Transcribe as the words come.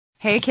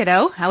Hey,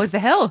 kiddo, how was the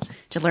hill? Did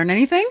you learn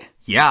anything?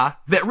 Yeah,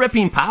 that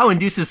ripping pow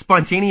induces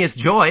spontaneous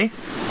joy.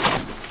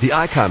 The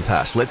Icon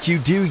Pass lets you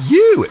do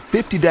you at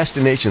 50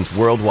 destinations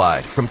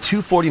worldwide from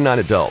 $249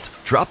 adult.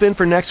 Drop in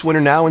for next winter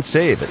now and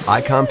save at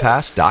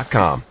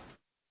iconpass.com.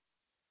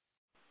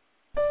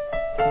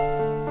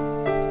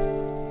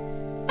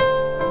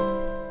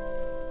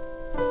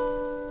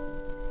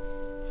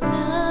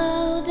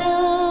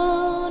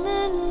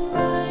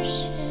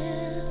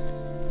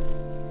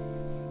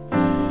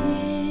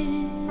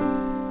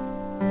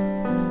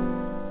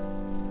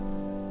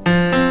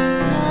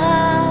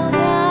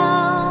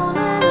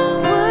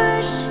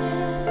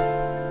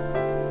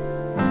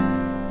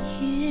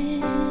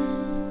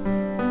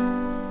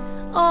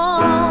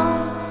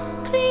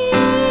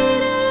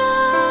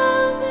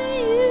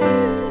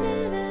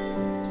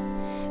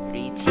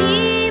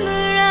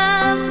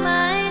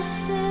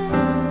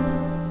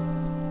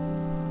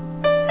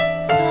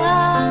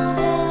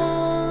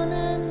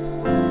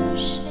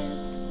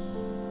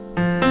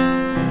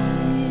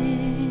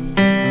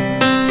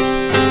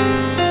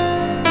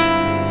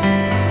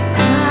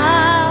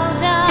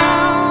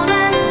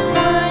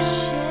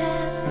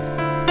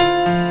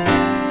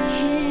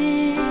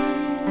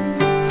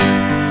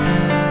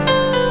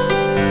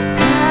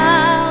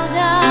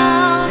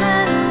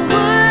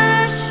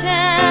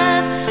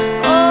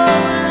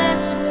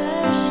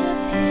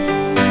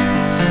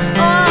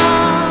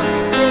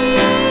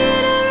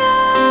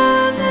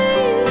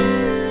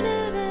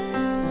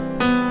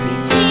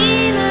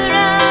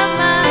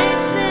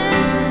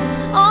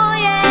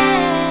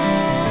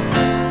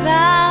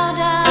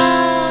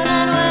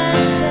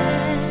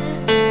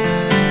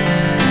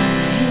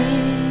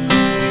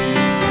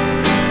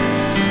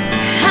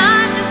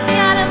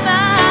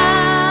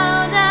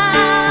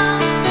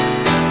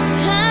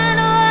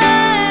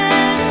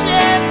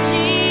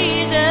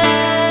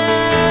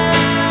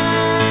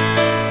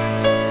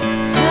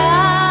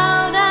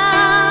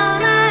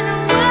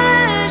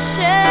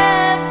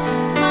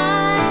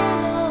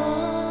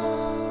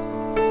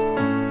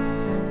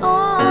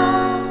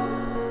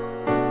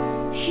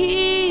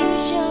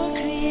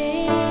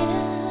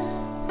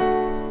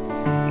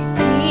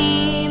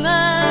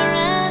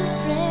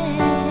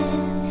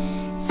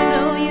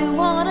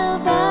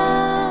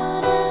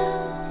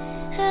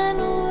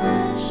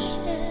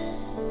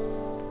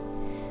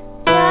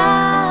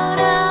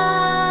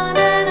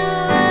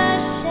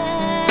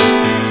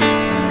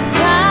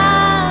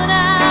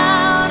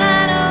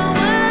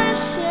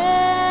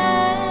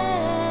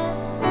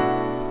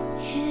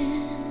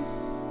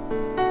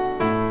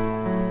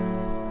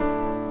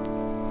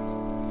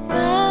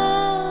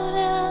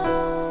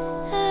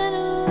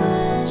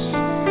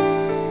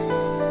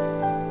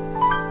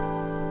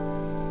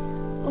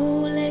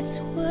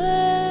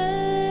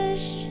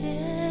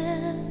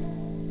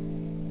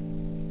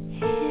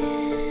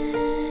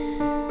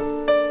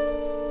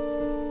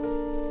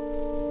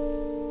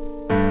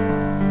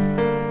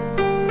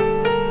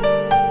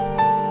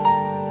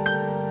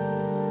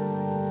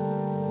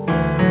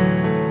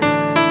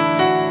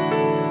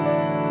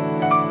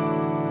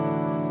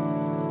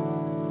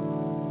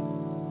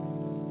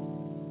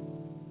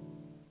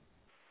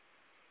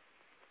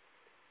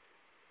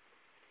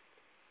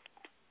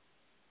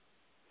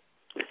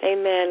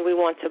 Amen. We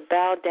want to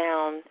bow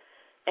down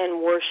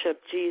and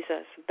worship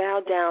Jesus.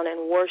 Bow down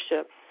and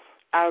worship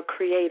our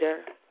Creator.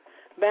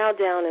 Bow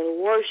down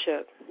and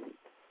worship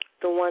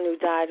the one who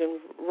died and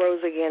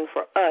rose again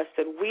for us,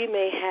 that we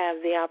may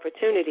have the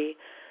opportunity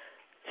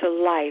to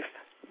life,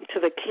 to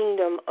the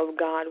kingdom of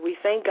God. We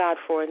thank God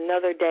for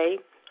another day,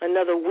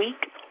 another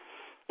week.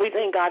 We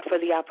thank God for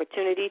the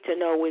opportunity to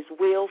know His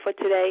will for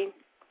today,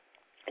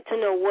 to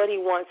know what He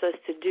wants us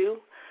to do,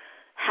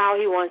 how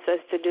He wants us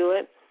to do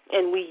it,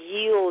 and we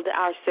yield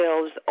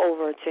ourselves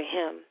over to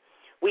Him.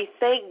 We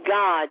thank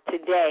God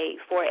today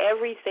for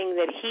everything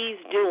that He's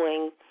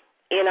doing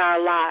in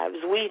our lives.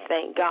 We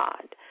thank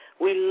God.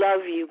 We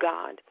love you,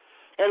 God.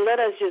 And let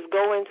us just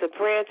go into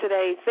prayer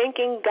today,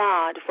 thanking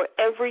God for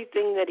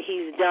everything that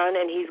He's done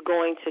and He's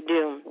going to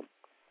do.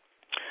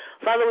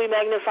 Father, we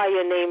magnify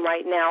your name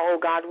right now, oh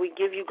God. We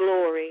give you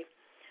glory.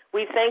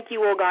 We thank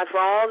you, oh God, for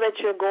all that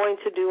you're going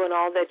to do and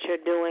all that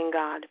you're doing,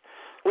 God.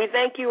 We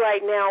thank you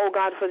right now, oh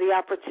God, for the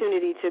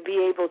opportunity to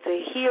be able to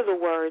hear the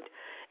word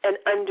and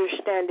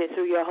understand it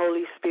through your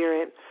Holy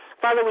Spirit.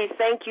 Father, we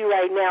thank you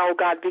right now, oh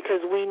God, because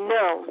we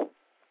know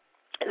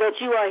that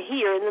you are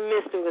here in the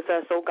midst with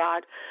us, oh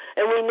God.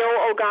 And we know,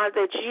 oh God,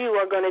 that you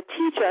are going to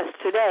teach us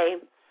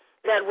today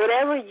that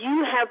whatever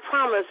you have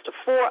promised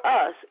for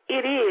us,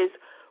 it is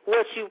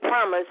what you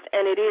promised,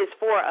 and it is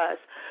for us.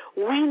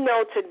 We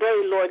know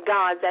today, Lord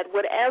God, that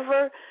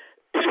whatever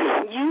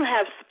you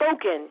have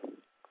spoken,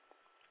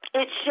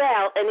 it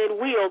shall and it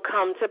will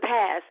come to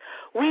pass.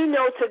 We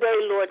know today,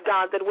 Lord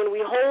God, that when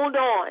we hold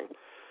on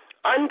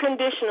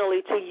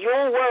unconditionally to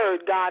your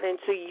word, God, and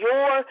to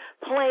your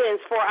plans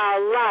for our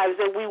lives,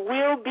 that we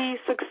will be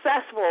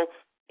successful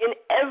in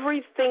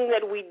everything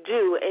that we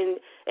do and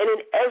in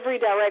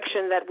every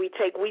direction that we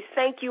take. We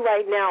thank you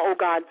right now, oh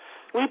God.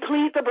 We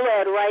plead the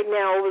blood right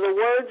now over the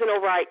words and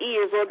over our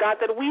ears, Lord God,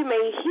 that we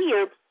may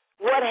hear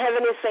what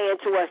heaven is saying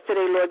to us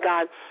today, Lord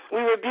God. We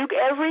rebuke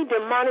every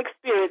demonic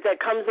spirit that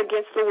comes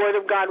against the word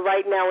of God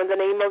right now in the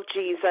name of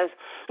Jesus.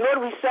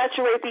 Lord, we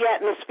saturate the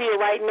atmosphere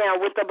right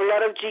now with the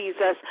blood of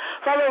Jesus.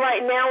 Father,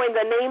 right now in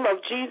the name of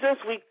Jesus,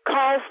 we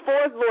call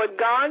forth, Lord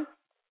God,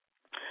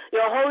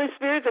 your Holy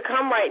Spirit to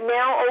come right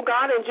now, oh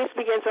God, and just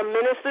begin to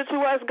minister to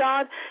us,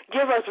 God.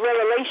 Give us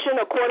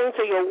revelation according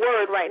to your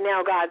word right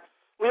now, God.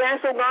 We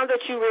ask, oh God,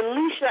 that you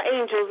release your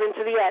angels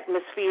into the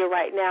atmosphere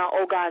right now,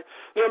 oh God.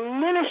 Your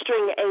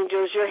ministering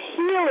angels, your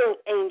healing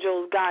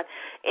angels, God,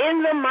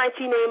 in the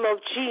mighty name of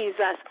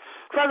Jesus.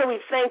 Father,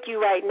 we thank you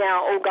right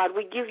now, oh God.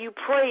 We give you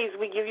praise.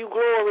 We give you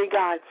glory,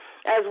 God,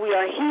 as we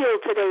are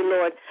healed today,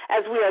 Lord,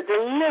 as we are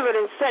delivered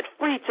and set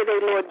free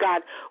today, Lord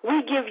God.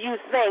 We give you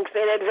thanks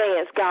in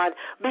advance, God,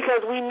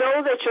 because we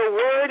know that your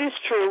word is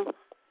true.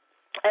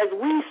 As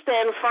we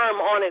stand firm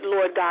on it,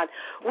 Lord God,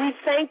 we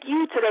thank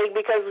you today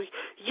because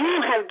you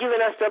have given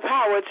us the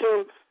power to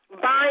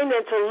bind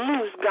and to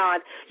loose,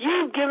 God.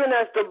 You've given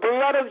us the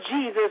blood of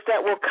Jesus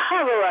that will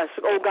cover us,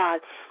 oh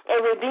God, and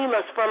redeem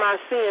us from our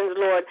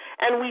sins, Lord.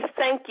 And we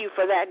thank you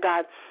for that,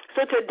 God.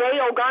 So today,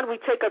 oh God, we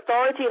take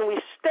authority and we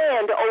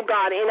stand, oh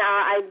God, in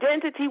our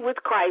identity with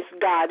Christ,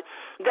 God,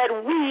 that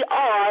we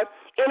are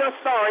in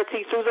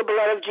authority through the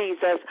blood of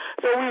Jesus.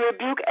 So we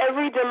rebuke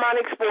every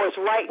demonic force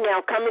right now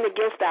coming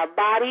against our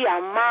body,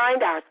 our mind,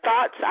 our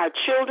thoughts, our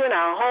children,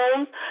 our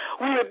homes.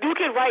 We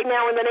rebuke it right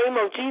now in the name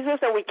of Jesus,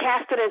 and we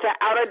cast it into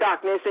outer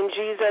darkness in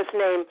Jesus'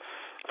 name.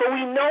 For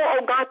we know,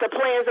 oh God, the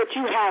plans that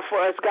you have for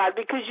us, God,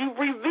 because you've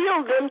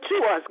revealed them to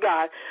us,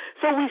 God.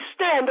 So we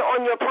stand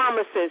on your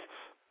promises.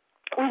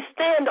 We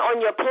stand on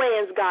your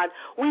plans, God.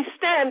 We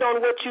stand on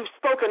what you've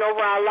spoken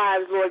over our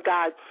lives, Lord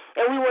God.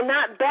 And we will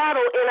not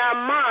battle in our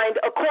mind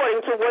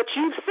according to what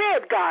you've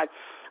said, God.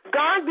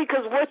 God,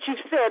 because what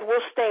you've said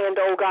will stand,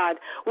 oh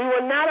God. We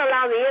will not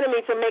allow the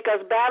enemy to make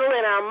us battle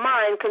in our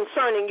mind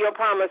concerning your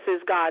promises,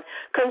 God,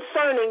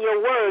 concerning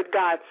your word,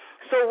 God.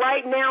 So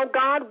right now,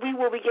 God, we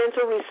will begin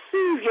to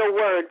receive your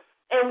word.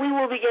 And we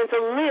will begin to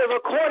live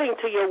according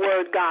to your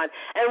word, God.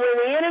 And when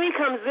the enemy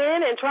comes in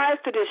and tries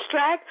to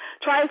distract,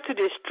 tries to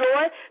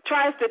destroy,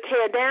 tries to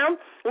tear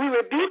down, we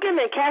rebuke him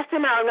and cast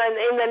him out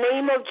in the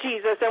name of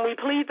Jesus. And we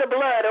plead the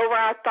blood over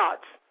our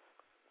thoughts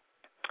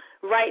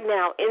right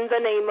now in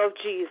the name of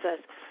Jesus.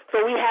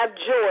 So we have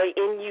joy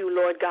in you,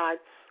 Lord God.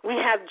 We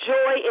have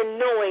joy in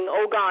knowing,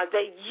 oh God,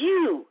 that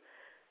you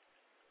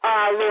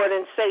are our Lord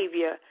and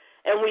Savior.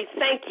 And we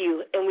thank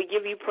you and we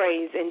give you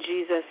praise in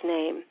Jesus'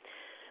 name.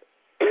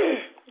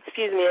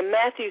 Excuse me, in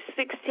Matthew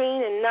 16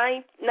 and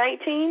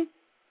 19,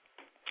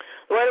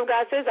 the Word of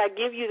God says, I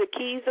give you the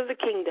keys of the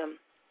kingdom.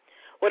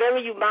 Whatever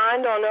you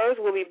bind on earth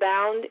will be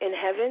bound in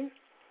heaven,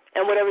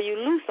 and whatever you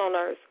loose on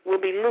earth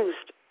will be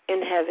loosed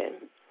in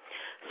heaven.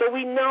 So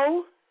we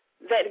know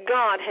that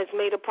God has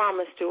made a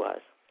promise to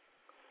us.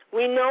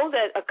 We know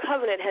that a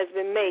covenant has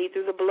been made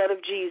through the blood of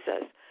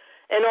Jesus,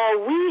 and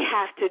all we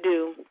have to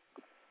do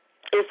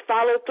is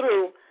follow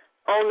through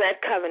on that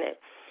covenant.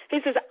 He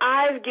says,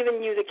 I've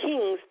given you the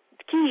keys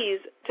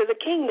to the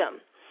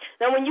kingdom.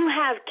 Now, when you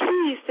have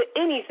keys to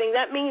anything,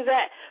 that means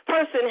that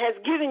person has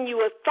given you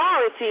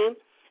authority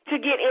to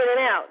get in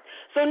and out.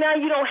 So now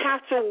you don't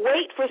have to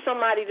wait for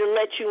somebody to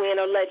let you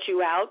in or let you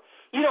out.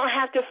 You don't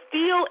have to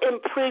feel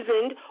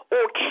imprisoned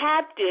or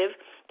captive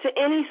to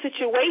any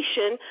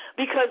situation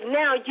because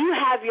now you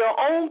have your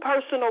own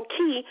personal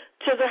key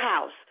to the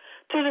house,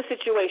 to the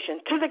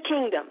situation, to the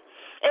kingdom.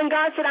 And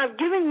God said, I've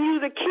given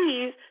you the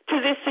keys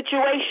to this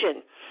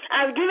situation.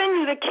 I've given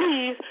you the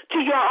keys to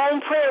your own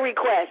prayer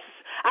requests.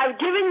 I've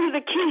given you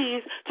the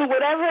keys to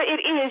whatever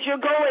it is you're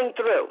going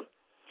through.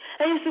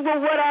 And you say, well,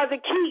 what are the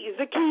keys?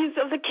 The keys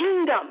of the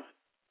kingdom,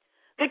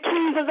 the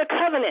keys of the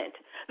covenant,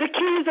 the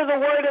keys of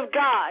the word of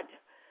God,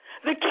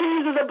 the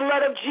keys of the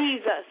blood of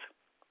Jesus,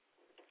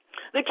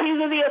 the keys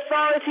of the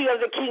authority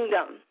of the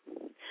kingdom.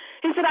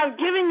 He said, I've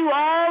given you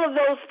all of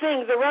those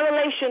things, the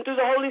revelation through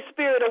the Holy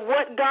Spirit of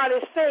what God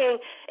is saying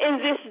in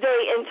this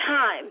day and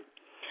time.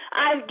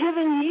 I've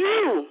given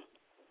you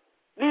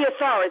the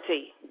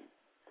authority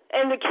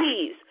and the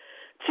keys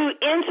to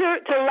enter,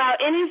 to allow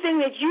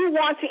anything that you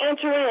want to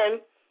enter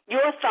in,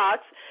 your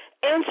thoughts,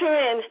 enter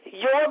in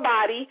your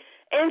body,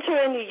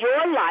 enter into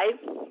your life.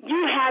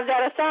 You have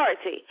that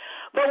authority.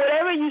 But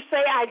whatever you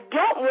say I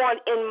don't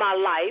want in my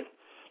life,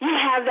 you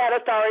have that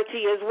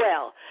authority as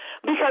well.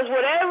 Because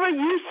whatever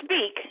you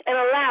speak and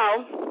allow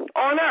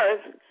on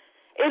earth,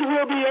 it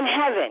will be in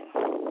heaven.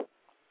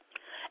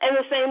 And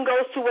the same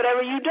goes to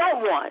whatever you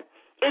don't want.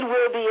 It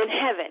will be in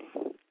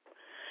heaven.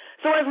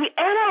 So as we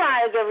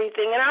analyze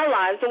everything in our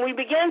lives and we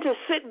begin to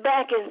sit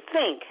back and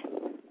think,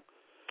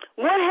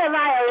 what have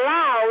I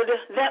allowed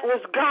that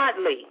was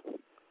godly?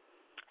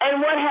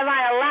 And what have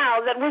I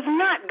allowed that was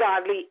not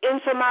godly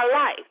into my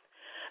life?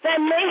 That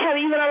may have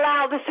even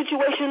allowed the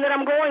situation that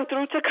I'm going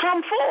through to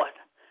come forth.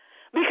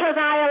 because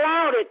I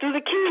allowed it through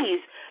the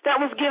keys that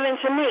was given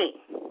to me.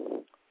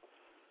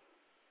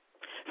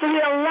 So we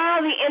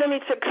allow the enemy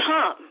to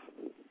come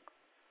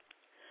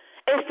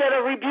instead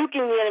of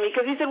rebuking the enemy,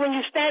 because he said when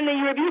you stand and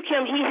you rebuke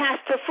him, he has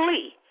to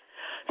flee.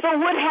 So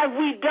what have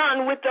we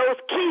done with those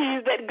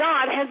keys that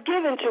God has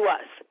given to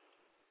us?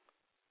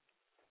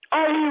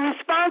 Are we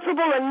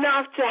responsible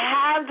enough to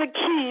have the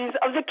keys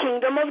of the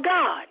kingdom of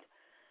God?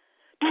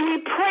 Do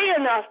we pray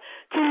enough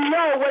to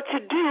know what to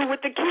do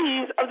with the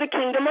keys of the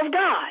kingdom of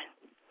God?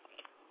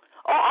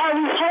 Or are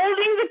we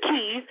holding the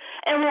keys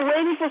and we're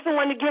waiting for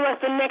someone to give us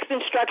the next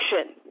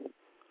instruction?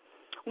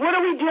 What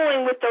are we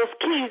doing with those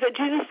keys that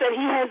Jesus said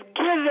he has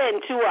given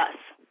to us?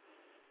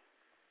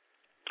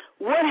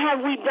 What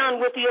have we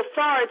done with the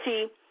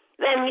authority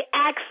and the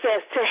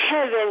access to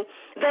heaven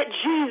that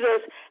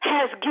Jesus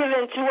has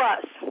given to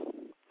us?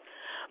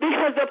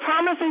 Because the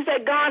promises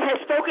that God has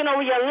spoken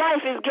over your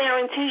life is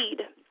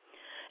guaranteed.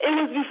 It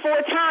was before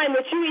time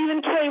that you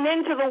even came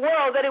into the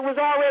world that it was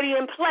already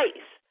in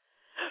place.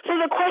 So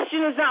the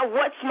question is not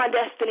what's my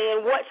destiny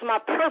and what's my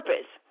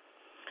purpose.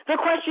 The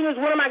question is,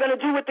 what am I going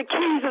to do with the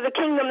keys of the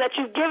kingdom that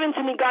you've given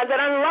to me, God, that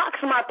unlocks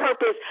my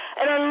purpose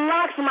and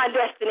unlocks my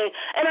destiny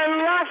and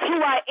unlocks who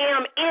I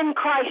am in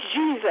Christ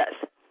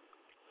Jesus?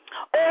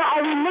 Or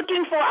are we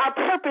looking for our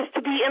purpose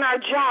to be in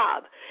our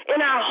job,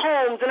 in our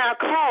homes, in our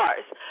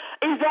cars?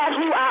 Is that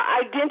who our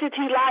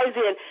identity lies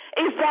in?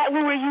 Is that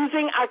what we're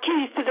using our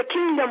keys to the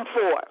kingdom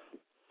for?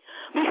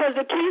 Because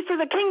the keys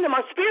to the kingdom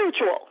are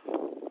spiritual.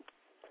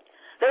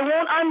 They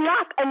won't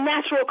unlock a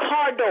natural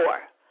car door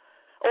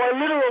or a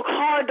literal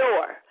car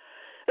door.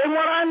 They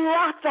won't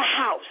unlock the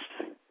house.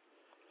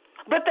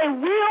 But they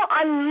will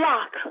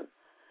unlock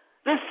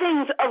the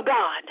things of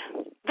God.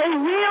 They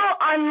will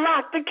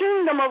unlock the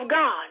kingdom of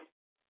God,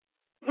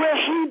 where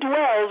he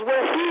dwells,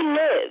 where he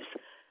lives,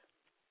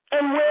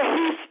 and where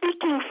he's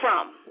speaking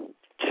from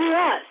to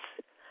us.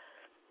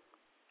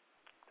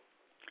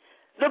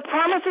 The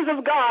promises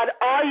of God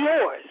are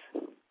yours,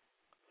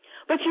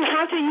 but you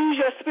have to use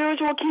your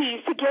spiritual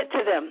keys to get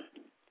to them.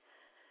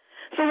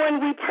 So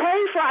when we pray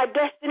for our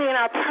destiny and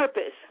our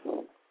purpose,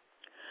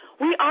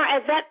 we are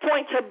at that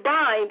point to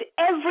bind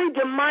every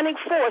demonic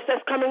force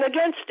that's coming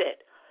against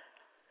it.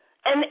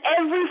 And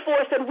every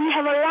force that we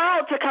have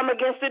allowed to come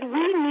against it,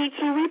 we need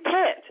to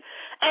repent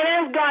and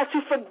ask God to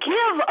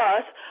forgive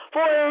us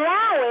for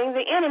allowing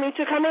the enemy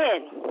to come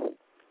in.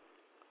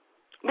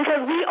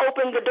 Because we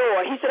opened the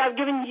door. He said, I've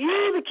given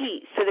you the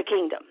keys to the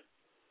kingdom.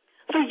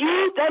 So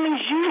that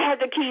means you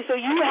had the keys, so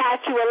you had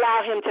to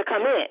allow him to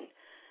come in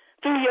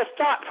through your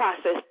thought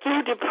process,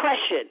 through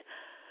depression,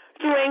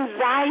 through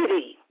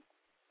anxiety,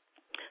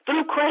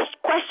 through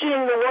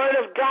questioning the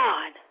word of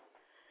God.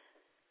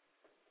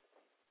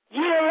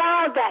 You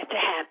allowed that to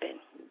happen.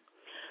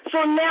 So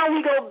now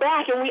we go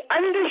back and we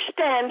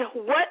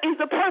understand what is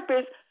the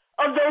purpose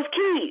of those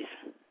keys.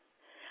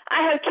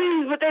 I have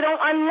keys, but they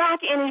don't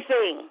unlock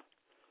anything.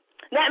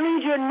 That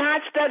means you're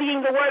not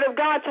studying the Word of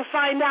God to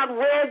find out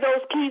where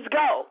those keys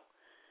go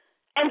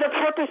and the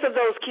purpose of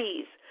those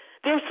keys.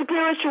 They're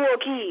spiritual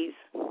keys.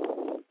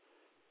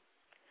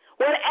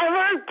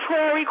 Whatever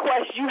prayer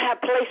request you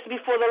have placed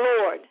before the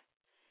Lord,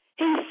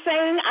 he's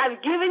saying, I've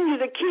given you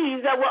the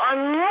keys that will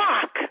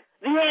unlock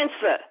the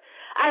answer.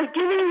 I've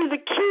given you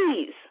the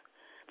keys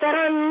that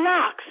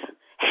unlocks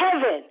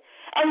heaven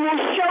and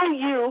will show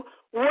you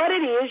what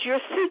it is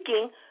you're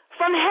seeking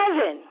from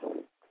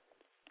heaven.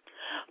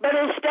 But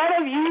instead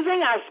of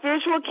using our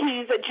spiritual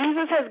keys that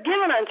Jesus has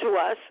given unto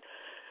us,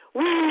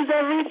 we use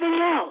everything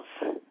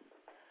else.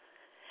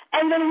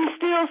 And then we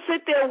still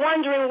sit there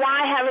wondering,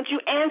 why haven't you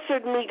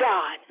answered me,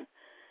 God?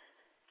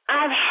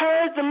 I've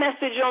heard the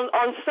message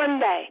on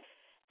Sunday,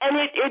 and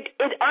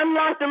it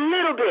unlocked a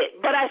little bit,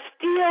 but I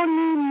still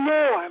need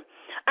more.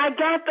 I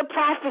got the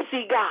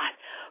prophecy, God,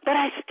 but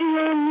I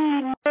still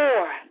need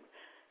more.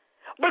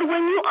 But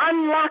when you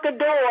unlock a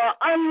door,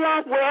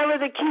 unlock wherever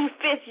the key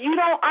fits, you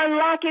don't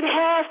unlock it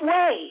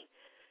halfway.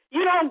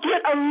 You don't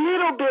get a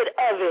little bit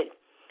of it.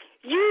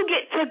 You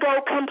get to go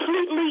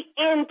completely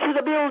into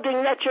the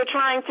building that you're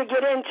trying to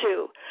get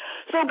into.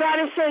 So God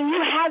is saying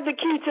you have the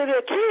key to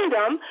the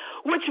kingdom,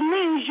 which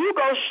means you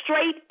go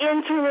straight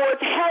in towards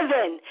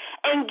heaven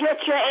and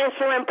get your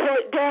answer and pull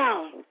it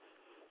down.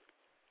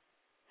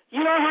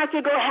 You don't have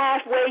to go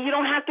halfway. You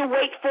don't have to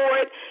wait for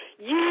it.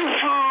 You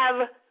have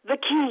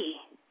the key.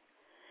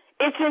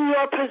 It's in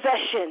your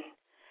possession.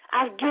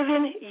 I've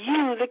given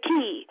you the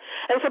key.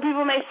 And so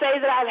people may say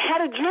that I've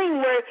had a dream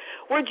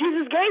where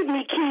Jesus gave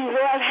me keys,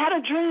 or I've had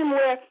a dream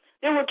where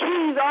there were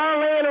keys all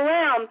laying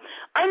around.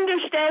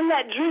 Understand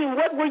that dream.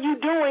 What were you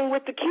doing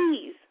with the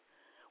keys?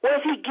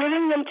 Was he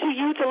giving them to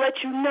you to let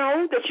you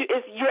know that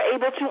you're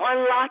able to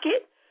unlock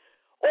it?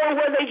 Or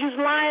were they just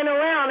lying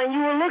around and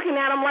you were looking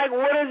at them like,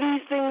 what are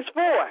these things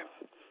for?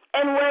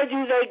 And where do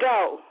they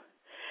go?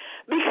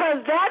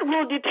 Because that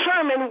will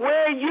determine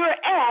where you're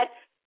at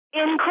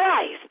in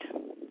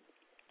Christ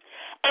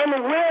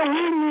and where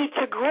we need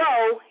to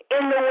grow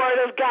in the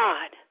Word of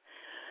God.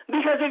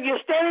 Because if you're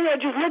standing there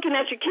just looking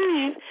at your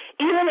keys,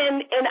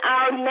 even in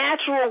our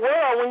natural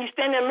world, when you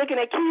stand there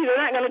looking at keys, they're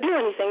not going to do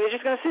anything. They're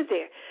just going to sit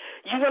there.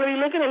 You're going to be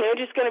looking and they're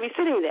just going to be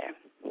sitting there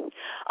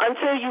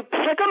until you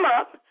pick them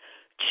up,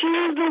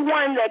 choose the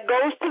one that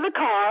goes to the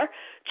car,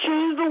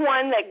 choose the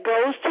one that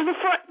goes to the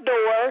front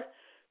door,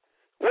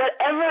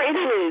 whatever it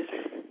is,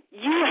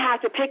 you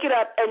have to pick it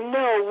up and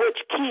know which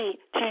key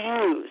to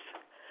use.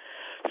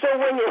 So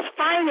when it's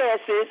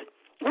finances,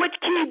 which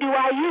key do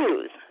I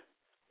use?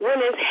 When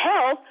it's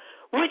health,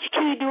 which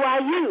key do I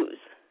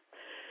use?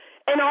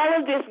 And all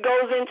of this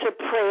goes into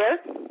prayer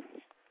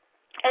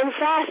and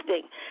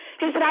fasting.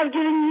 He said, I've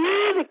given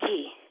you the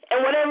key,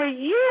 and whatever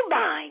you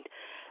bind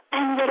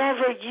and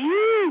whatever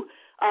you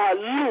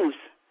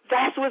loose,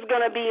 that's what's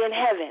going to be in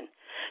heaven.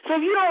 So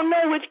if you don't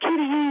know which key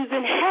to use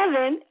in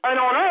heaven and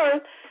on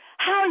earth,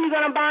 how are you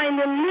going to bind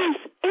and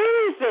loose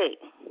anything?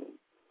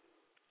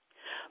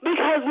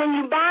 Because when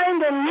you bind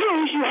and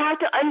loose, you have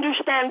to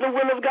understand the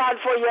will of God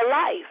for your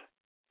life.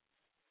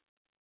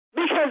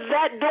 Because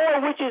that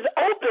door which is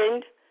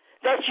opened,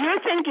 that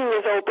you're thinking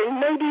is open,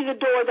 may be the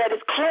door that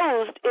is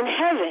closed in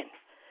heaven.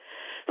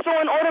 So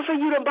in order for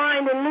you to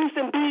bind and loose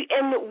and be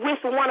with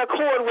one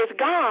accord with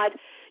God,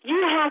 you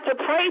have to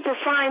pray to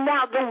find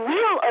out the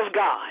will of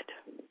God.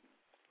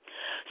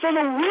 So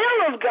the will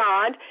of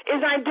God is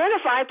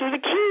identified through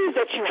the keys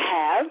that you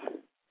have.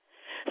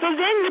 So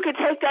then you could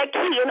take that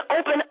key and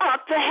open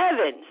up the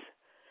heavens.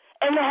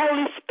 And the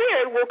Holy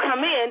Spirit will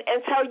come in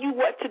and tell you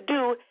what to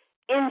do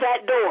in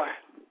that door.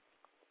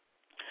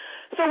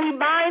 So we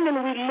bind and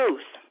we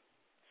loose.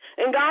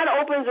 And God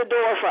opens a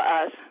door for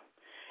us.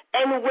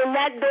 And when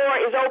that door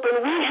is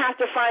open, we have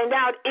to find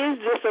out, is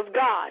this of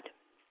God?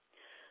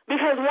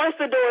 Because once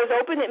the door is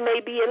open, it may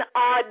be an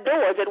odd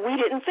door that we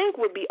didn't think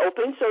would be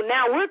open. So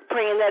now we're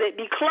praying that it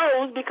be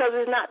closed because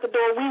it's not the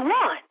door we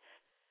want.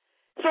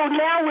 So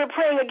now we're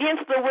praying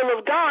against the will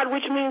of God,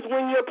 which means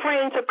when you're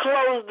praying to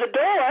close the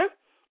door,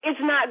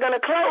 it's not going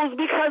to close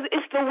because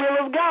it's the will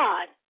of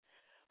God.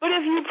 But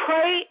if you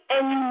pray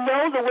and you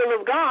know the will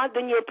of God,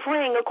 then you're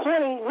praying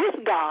according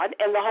with God,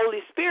 and the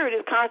Holy Spirit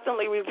is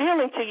constantly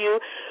revealing to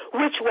you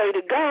which way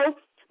to go,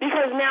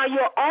 because now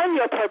you're on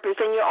your purpose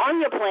and you're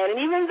on your plan. And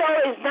even though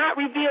it's not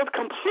revealed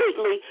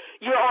completely,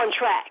 you're on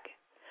track.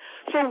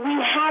 So we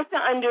have to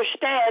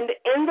understand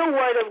in the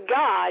Word of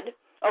God,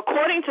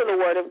 according to the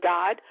Word of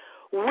God,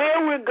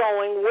 where we're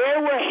going,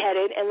 where we're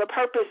headed, and the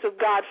purpose of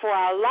God for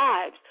our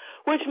lives,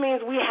 which means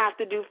we have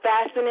to do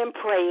fasting and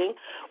praying,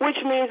 which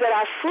means that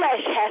our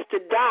flesh has to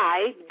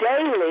die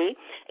daily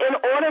in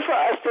order for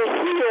us to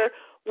hear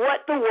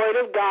what the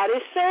Word of God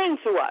is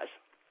saying to us.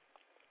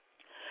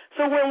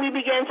 So when we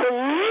begin to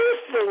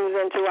loose things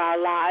into our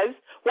lives,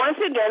 once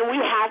again,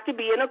 we have to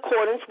be in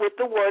accordance with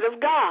the Word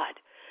of God,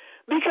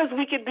 because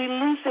we could be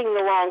loosing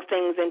the wrong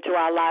things into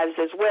our lives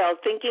as well,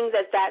 thinking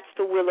that that's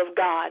the will of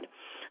God.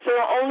 So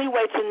the only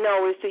way to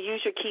know is to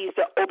use your keys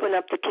to open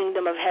up the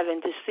kingdom of heaven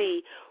to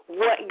see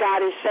what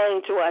God is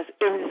saying to us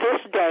in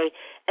this day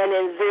and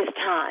in this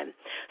time.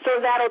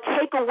 So that'll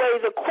take away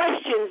the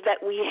questions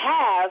that we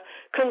have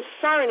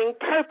concerning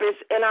purpose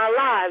in our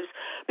lives,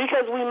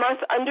 because we must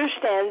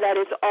understand that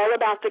it's all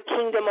about the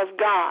kingdom of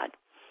God.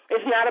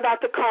 It's not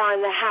about the car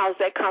and the house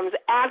that comes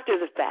after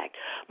the fact.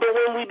 But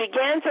when we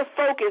begin to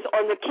focus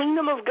on the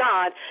kingdom of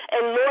God,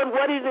 and Lord,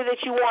 what is it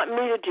that you want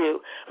me to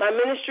do? My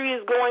ministry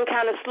is going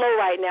kind of slow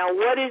right now.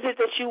 What is it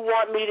that you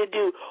want me to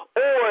do?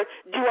 Or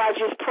do I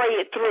just pray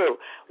it through?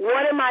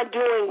 What am I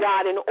doing,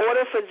 God, in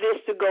order for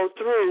this to go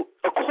through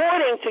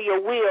according to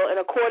your will and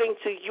according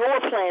to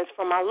your plans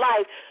for my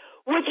life,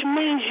 which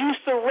means you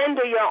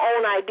surrender your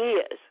own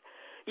ideas.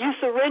 You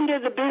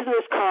surrender the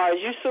business cards.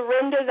 You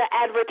surrender the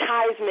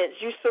advertisements.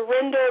 You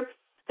surrender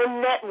the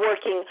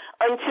networking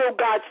until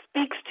God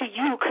speaks to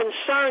you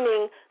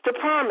concerning the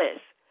promise.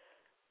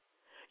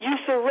 You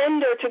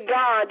surrender to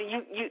God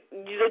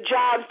the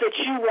jobs that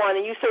you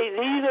want, and you say,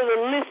 these are the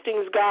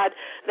listings, God,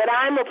 that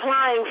I'm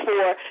applying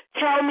for.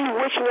 Tell me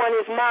which one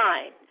is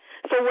mine.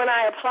 So when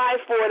I apply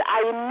for it,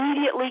 I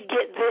immediately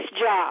get this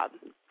job.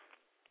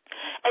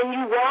 And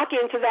you walk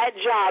into that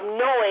job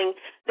knowing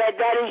that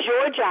that is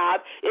your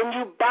job, and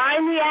you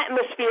bind the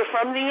atmosphere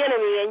from the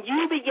enemy, and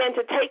you begin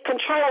to take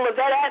control of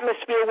that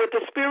atmosphere with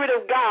the Spirit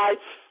of God,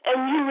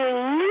 and you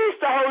release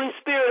the Holy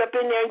Spirit up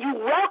in there, and you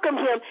welcome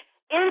him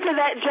into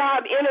that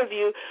job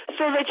interview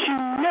so that you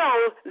know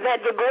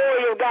that the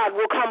glory of God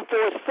will come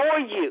forth for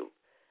you.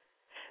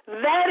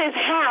 That is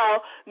how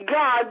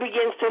God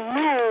begins to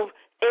move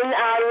in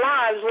our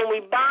lives when we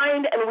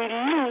bind and we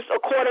loose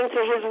according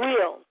to his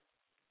will.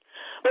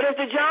 But if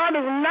the job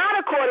is not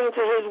according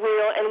to his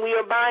will and we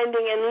are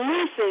binding and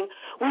loosing,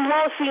 we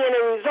won't see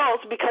any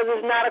results because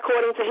it's not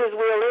according to his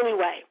will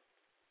anyway.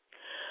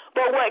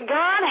 But what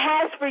God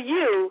has for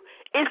you,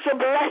 it's a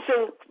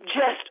blessing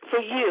just for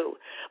you.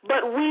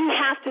 But we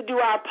have to do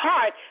our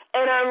part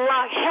and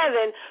unlock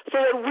heaven so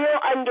that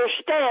we'll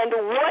understand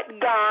what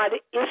God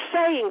is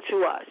saying to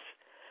us,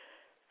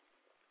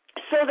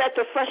 so that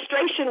the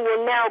frustration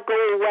will now go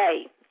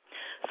away.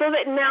 So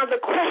that now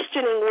the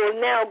questioning will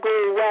now go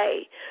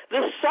away.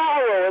 The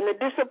sorrow and the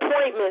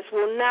disappointments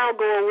will now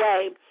go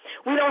away.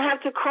 We don't have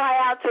to cry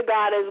out to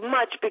God as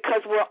much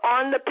because we're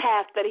on the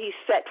path that he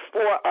set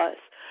for us.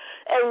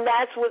 And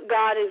that's what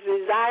God is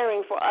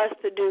desiring for us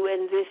to do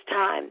in this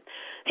time.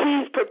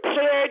 He's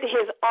prepared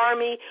his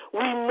army.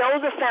 We know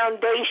the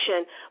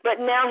foundation, but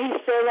now he's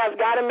saying, I've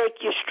got to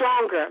make you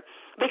stronger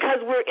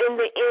because we're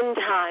in the end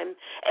time,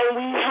 and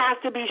we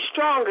have to be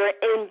stronger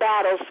in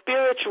battle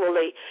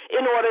spiritually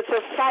in order to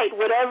fight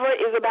whatever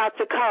is about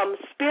to come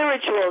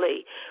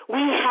spiritually.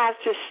 We have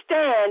to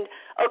stand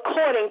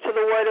according to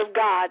the word of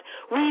God.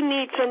 We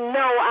need to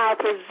know our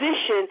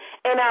position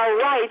and our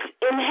rights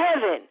in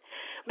heaven,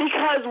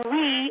 because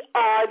we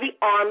are the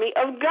army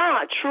of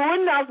God. True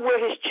enough, we're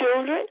his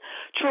children.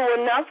 True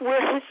enough,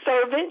 we're his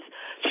servants.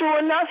 True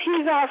enough,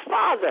 he's our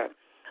Father.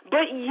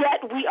 But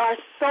yet we are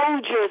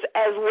soldiers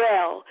as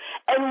well,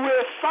 and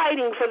we're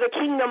fighting for the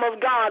kingdom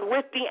of God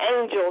with the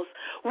angels.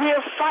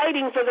 We're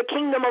fighting for the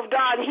kingdom of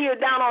God here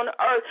down on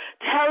earth,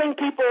 telling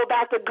people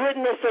about the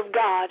goodness of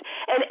God.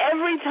 And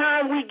every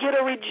time we get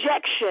a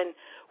rejection,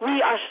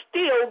 we are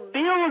still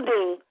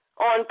building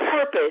on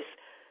purpose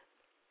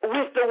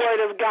with the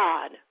word of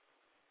God.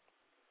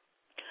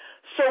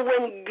 So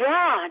when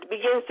God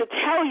begins to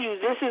tell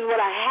you, this is what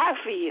I have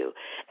for you,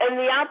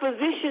 and the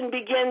opposition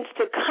begins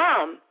to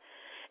come,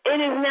 it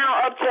is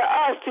now up to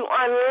us to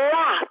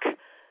unlock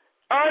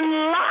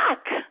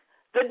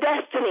the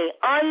destiny,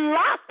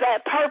 unlock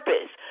that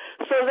purpose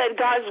so that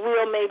God's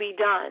will may be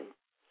done.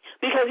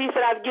 Because he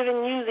said, I've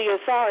given you the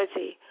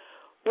authority.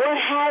 What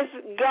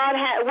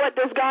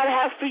does God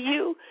have for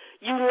you?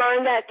 You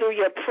learn that through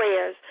your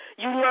prayers.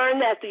 You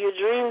learn that through your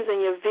dreams and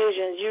your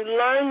visions. You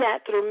learn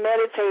that through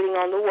meditating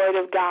on the word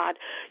of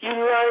God. You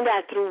learn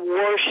that through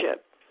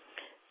worship.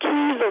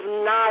 Keys of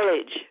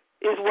knowledge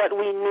is what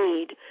we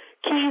need.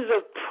 Keys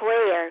of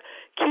prayer,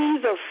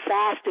 keys of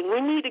fasting.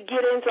 We need to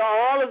get into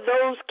all of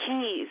those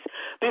keys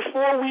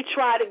before we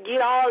try to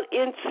get all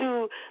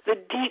into the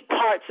deep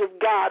parts of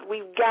God.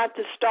 We've got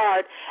to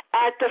start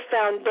at the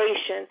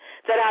foundation,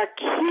 that our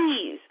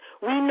keys,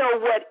 we know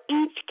what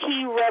each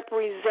key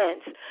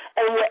represents,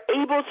 and we're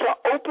able to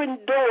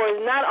open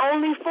doors not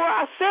only for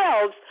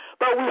ourselves,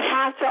 but we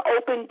have to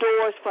open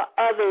doors for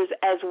others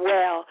as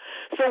well.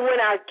 So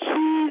when our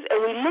keys, and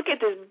we look at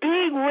this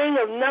big ring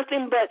of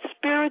nothing but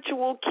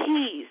spiritual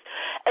keys,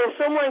 and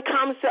someone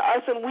comes to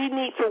us and we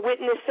need to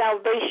witness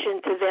salvation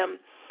to them,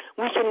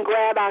 we can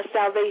grab our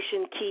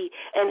salvation key,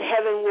 and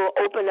heaven will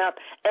open up,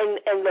 and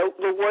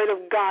the word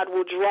of God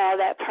will draw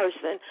that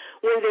person.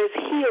 When there's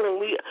healing,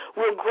 we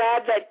will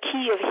grab that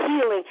key of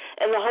healing,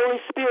 and the Holy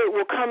Spirit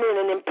will come in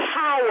and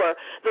empower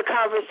the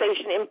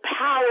conversation,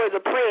 empower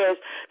the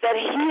prayers, that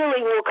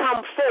healing will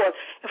come forth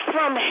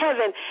from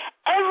heaven.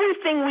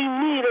 Everything we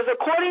need is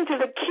according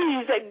to the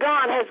keys that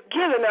God has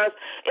given us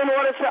in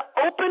order to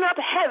open up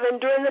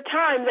heaven during the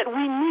time that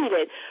we need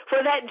it.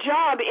 For that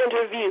job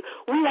interview,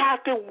 we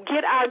have to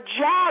get our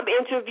job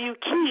interview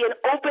key and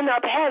open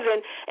up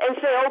heaven and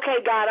say, okay,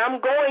 God, I'm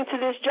going to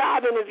this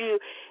job interview.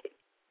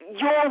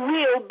 Your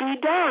will be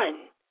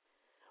done.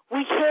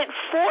 We can't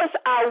force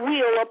our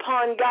will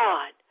upon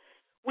God.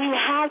 We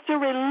have to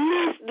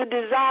release the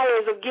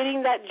desires of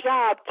getting that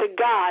job to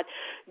God,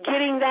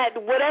 getting that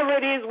whatever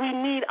it is we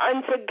need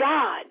unto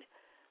God.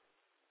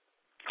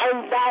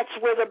 And that's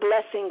where the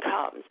blessing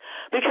comes,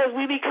 because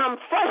we become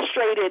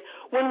frustrated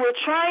when we're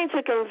trying to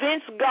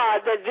convince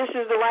God that this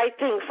is the right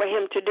thing for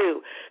him to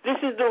do.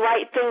 This is the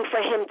right thing for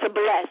him to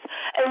bless.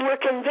 And we're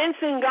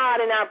convincing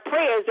God in our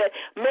prayers that,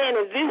 man,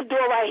 if this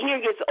door right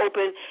here gets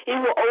open, it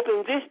will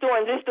open this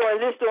door and this door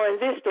and this door and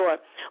this door.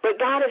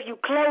 But God, if you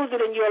close it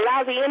and you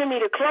allow the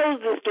enemy to close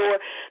this door,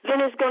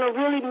 then it's going to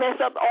really mess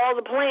up all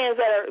the plans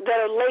that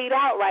are laid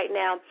out right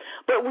now.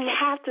 But we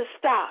have to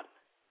stop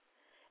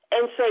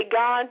and say,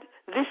 God,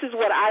 this is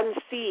what I'm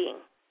seeing,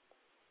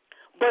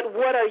 but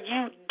what are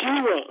you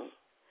doing?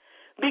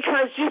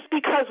 Because just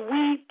because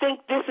we think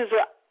this is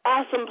an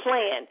awesome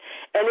plan,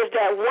 and if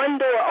that one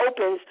door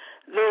opens,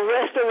 the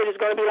rest of it is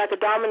going to be like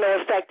a domino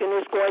effect, and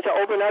it's going to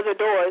open other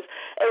doors.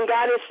 And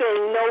God is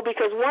saying no,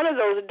 because one of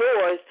those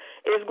doors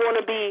is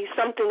going to be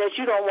something that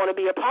you don't want to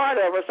be a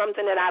part of, or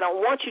something that I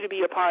don't want you to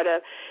be a part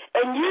of.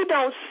 And you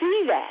don't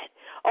see that.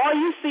 All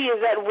you see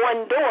is that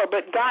one door,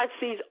 but God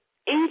sees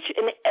each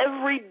and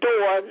every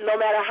door, no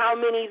matter how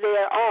many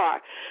there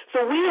are.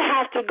 So we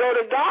have to go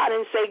to God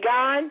and say,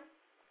 God,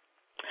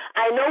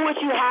 I know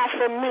what you have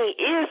for me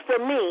is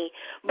for me,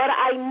 but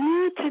I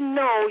need to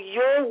know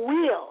your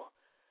will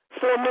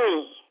for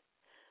me,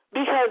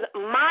 because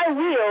my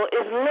will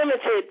is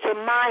limited to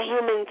my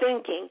human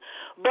thinking,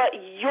 but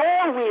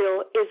your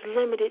will is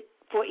limited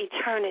for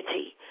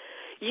eternity.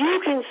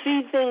 You can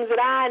see things that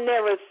I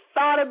never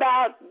thought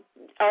about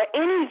or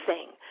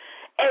anything.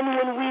 And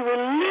when we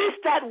release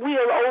that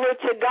will over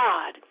to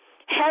God,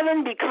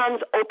 heaven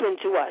becomes open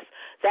to us.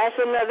 That's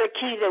another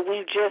key that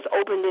we've just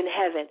opened in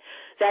heaven,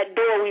 that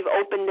door we've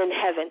opened in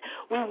heaven.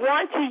 We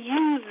want to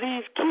use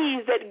these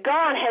keys that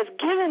God has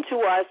given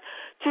to us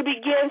to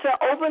begin to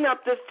open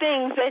up the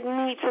things that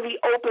need to be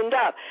opened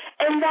up.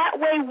 And that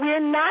way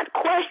we're not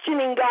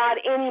questioning God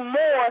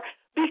anymore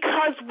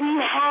because we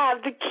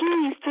have the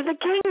keys to the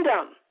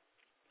kingdom.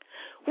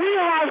 We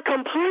have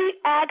complete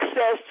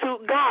access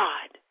to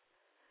God.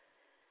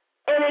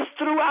 And it's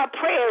through our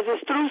prayers,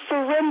 it's through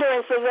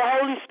surrenderance of the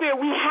Holy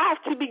Spirit. We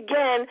have to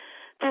begin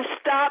to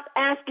stop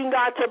asking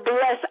God to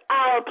bless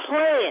our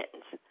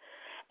plans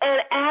and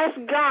ask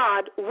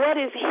God, what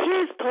is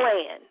his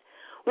plan?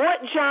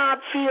 What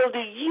job field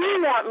do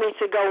you want me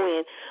to go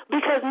in?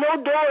 Because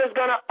no door is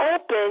going to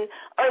open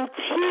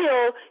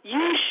until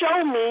you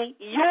show me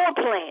your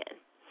plan.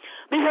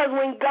 Because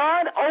when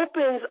God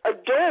opens a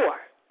door,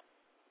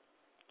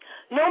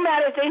 no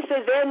matter if they say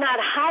they're not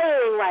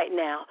hiring right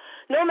now,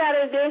 no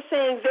matter if they're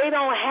saying they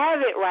don't have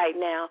it right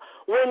now,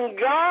 when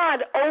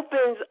God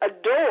opens a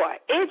door,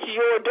 it's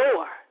your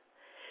door.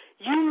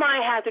 You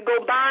might have to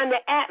go bind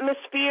the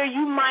atmosphere.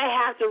 You might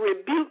have to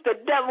rebuke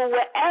the devil,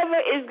 whatever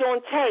it's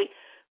going to take.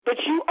 But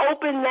you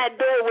open that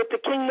door with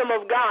the kingdom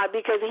of God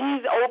because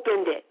he's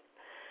opened it.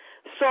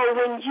 So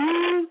when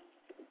you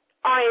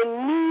are in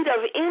need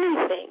of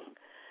anything,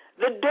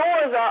 the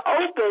doors are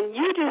open.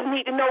 You just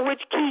need to know which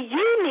key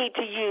you need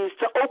to use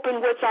to open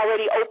what's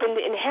already opened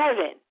in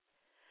heaven.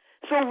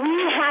 So we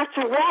have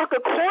to walk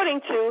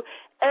according to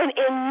and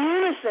in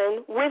unison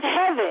with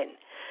heaven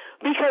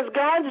because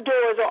God's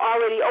doors are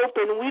already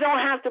open. We don't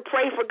have to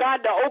pray for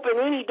God to open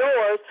any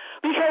doors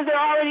because they're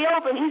already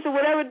open. He said,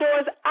 whatever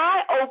doors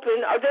I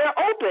open, they're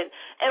open.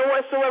 And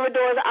whatsoever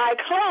doors I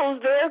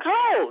close, they're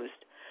closed.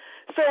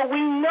 So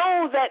we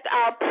know that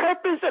our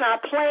purpose and our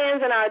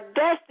plans and our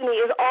destiny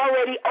is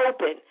already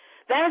open.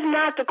 That's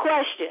not the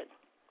question.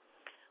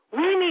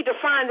 We need to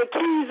find the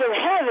keys of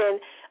heaven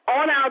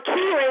on our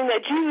keyring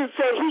that Jesus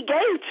said he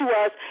gave to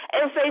us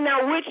and say,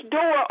 now which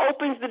door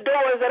opens the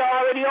doors that are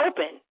already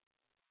open?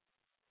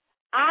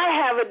 I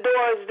have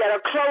doors that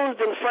are closed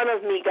in front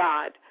of me,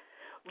 God,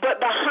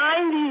 but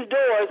behind these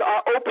doors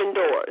are open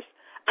doors.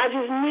 I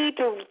just need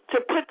to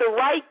put the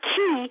right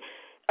key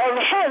of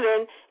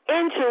heaven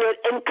into it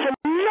and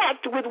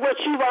connect with what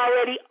you've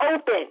already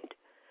opened.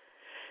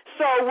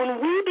 So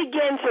when we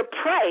begin to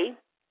pray,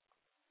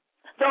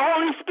 the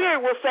Holy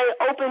Spirit will say,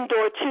 open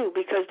door 2,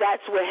 because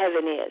that's where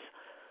heaven is.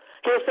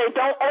 He'll say,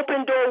 don't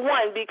open door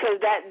 1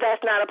 because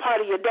that's not a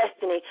part of your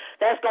destiny.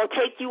 That's going to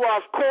take you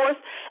off course,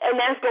 and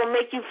that's going to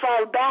make you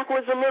fall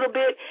backwards a little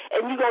bit,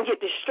 and you're going to get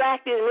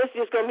distracted, and it's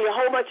just going to be a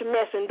whole bunch of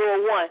mess in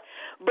door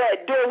 1.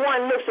 But door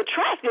 1 looks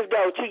attractive,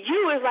 though. To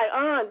you, it's like,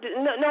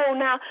 no,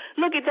 now,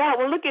 look at that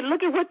one. Look at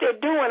what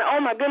they're doing. Oh,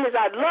 my goodness,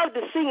 I'd love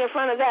to sing in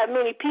front of that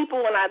many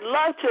people, and I'd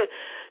love to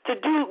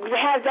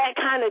have that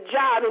kind of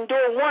job in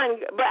door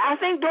 1, but I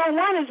think door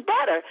 1 is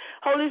better.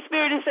 Holy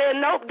Spirit is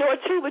saying, nope, door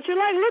 2, but you're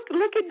like,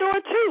 look at door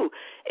 2.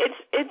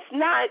 It's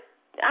not,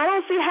 I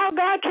don't see how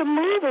God can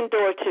move in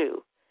door 2.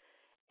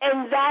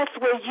 And that's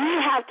where you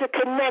have to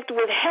connect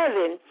with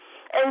heaven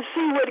and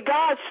see what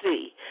God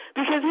sees,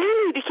 because he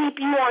needs to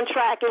keep you on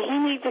track and he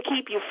needs to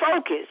keep you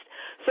focused.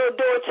 So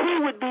door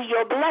 2 would be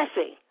your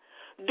blessing.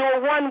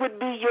 Door 1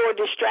 would be your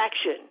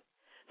distraction.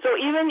 So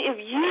even if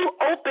you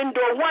open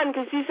door 1,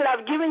 because he said,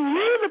 I've given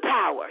you the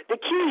power, the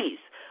keys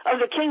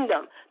of the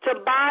kingdom to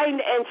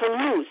bind and to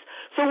loose.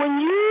 So when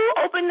you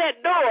open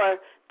that door,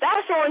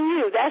 that's on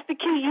you. That's the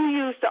key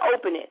you use to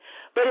open it.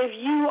 But if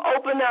you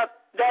open up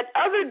that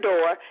other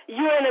door,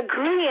 you're in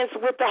agreement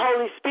with the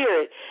Holy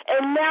Spirit.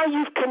 And now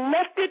you've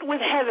connected with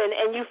heaven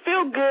and you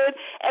feel good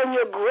and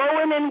you're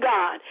growing in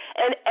God.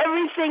 And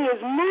everything is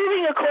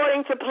moving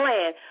according to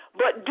plan.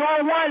 But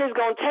door 1 is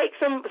going to take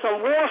some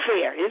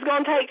warfare. It's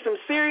going to take some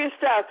serious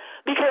stuff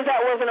because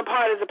that wasn't a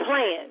part of the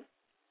plan.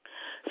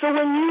 So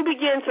when you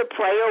begin to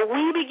pray or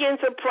we begin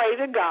to pray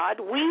to God,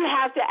 we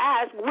have to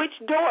ask, which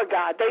door,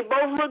 God? They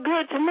both look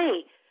good to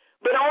me.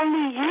 But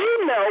only you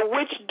know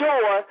which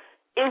door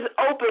is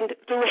opened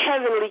through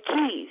heavenly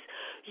keys.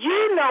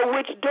 You know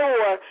which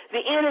door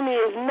the enemy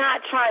is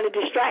not trying to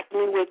distract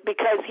me with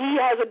because he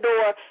has a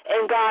door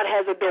and God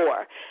has a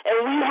door. And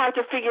we have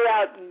to figure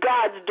out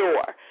God's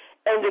door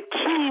and the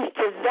keys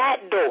to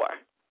that door.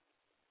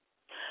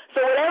 So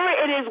whatever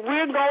it is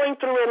we're going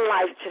through in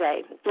life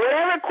today,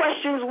 whatever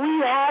questions we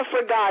have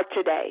for God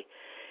today,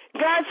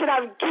 God said,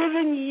 I've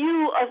given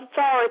you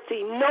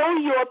authority. Know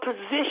your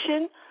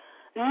position.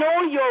 Know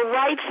your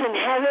rights in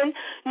heaven.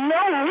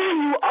 Know who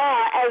you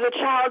are as a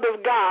child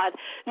of God.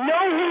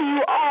 Know who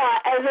you are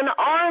as an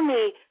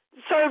army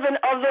servant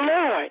of the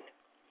Lord.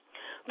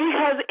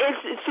 Because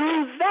it's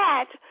through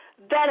that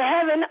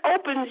heaven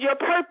opens your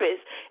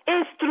purpose.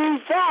 It's through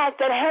that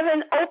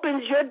heaven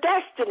opens your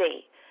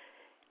destiny.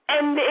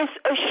 And it's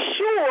a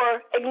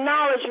sure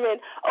acknowledgement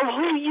of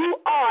who you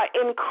are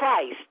in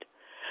Christ.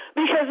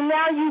 Because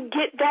now you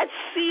get that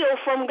seal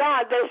from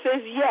God that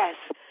says, yes,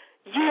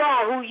 you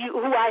are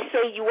who I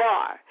say you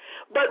are.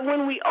 But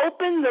when we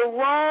open the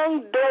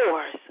wrong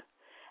doors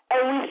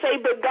and we say,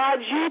 but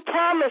God, you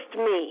promised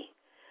me,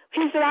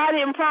 He said, I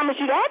didn't promise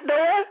you that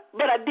door,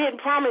 but I did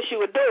promise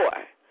you a door.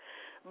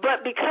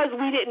 But because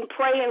we didn't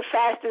pray and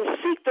fast and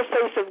seek the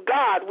face of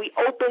God, we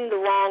opened the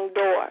wrong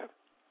door.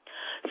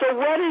 So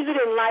what is it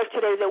in life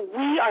today that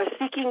we are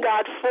seeking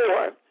God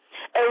for,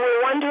 and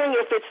we're wondering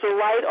if it's the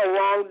right or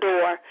wrong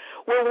door?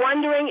 We're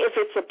wondering if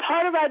it's a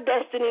part of our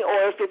destiny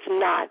or if it's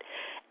not.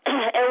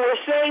 And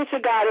we're saying to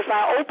God, if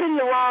I open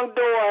the wrong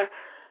door,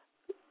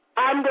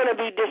 I'm going to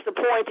be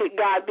disappointed,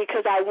 God,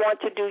 because I want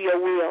to do your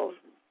will.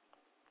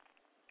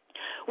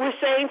 We're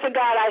saying to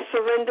God, I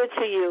surrender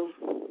to you.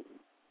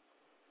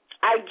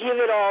 I give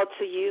it all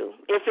to you.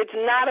 If it's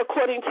not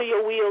according to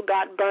your will,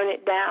 God, burn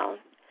it down,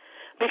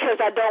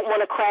 because I don't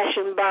want to crash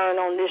and burn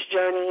on this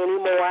journey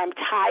anymore. I'm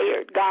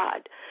tired,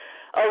 God,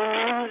 of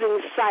losing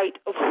sight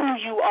of who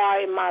you are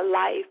in my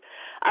life.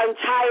 I'm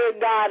tired,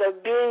 God,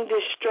 of being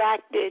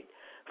distracted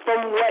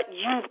from what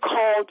you've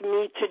called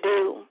me to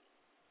do.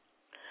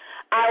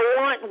 I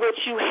want what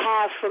you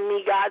have for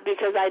me, God,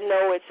 because I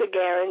know it's a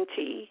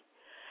guarantee.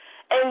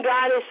 And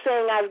God is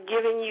saying, I've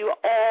given you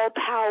all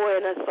power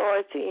and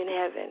authority in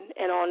heaven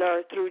and on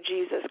earth through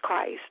Jesus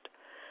Christ.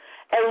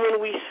 And when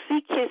we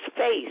seek his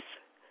face,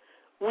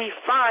 we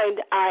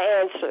find our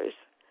answers.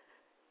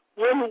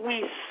 When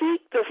we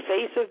seek the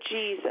face of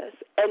Jesus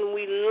and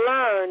we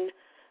learn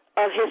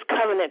of his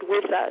covenant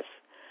with us,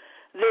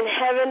 then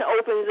heaven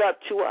opens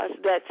up to us.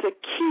 That's a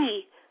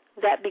key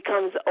that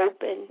becomes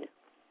open.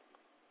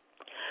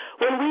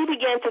 When we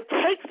begin to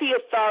take the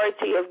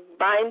authority of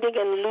binding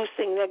and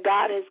loosing that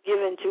God has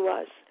given to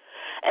us,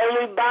 and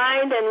we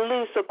bind and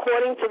loose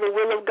according to the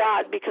will of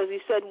God, because he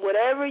said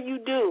whatever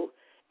you do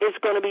is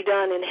going to be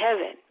done in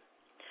heaven.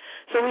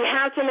 So we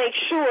have to make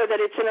sure that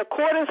it's in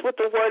accordance with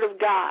the word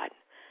of God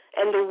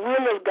and the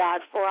will of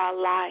God for our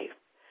life.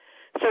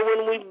 So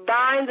when we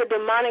bind the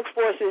demonic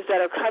forces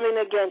that are coming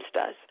against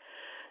us,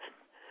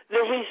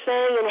 then he's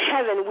saying in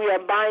heaven we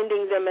are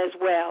binding them as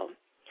well.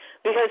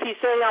 Because he's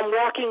saying, I'm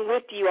walking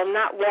with you. I'm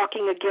not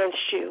walking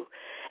against you.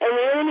 And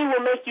the enemy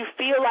will make you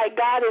feel like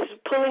God is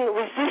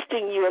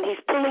resisting you, and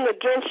he's pulling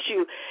against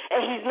you, and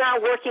he's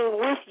not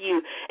working with you.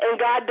 And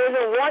God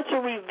doesn't want to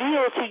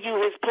reveal to you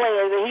his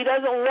plans, and he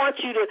doesn't want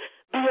you to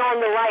be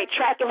on the right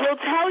track. And he'll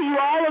tell you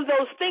all of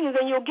those things,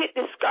 and you'll get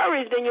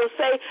discouraged, and you'll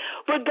say,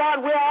 but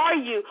God, where are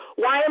you?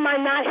 Why am I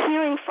not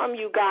hearing from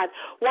you, God?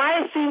 Why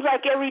it seems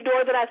like every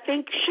door that I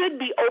think should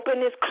be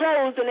open is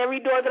closed, and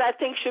every door that I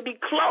think should be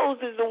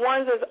closed is the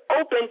one that's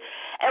open,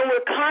 and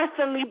we're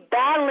constantly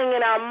battling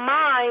in our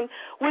mind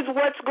with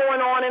what's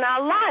going on in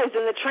our lives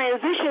and the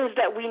transitions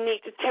that we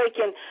need to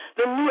take and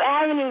the new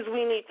avenues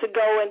we need to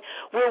go, and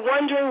we're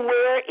wondering,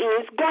 where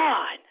is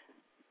God?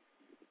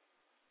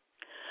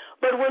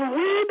 But when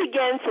we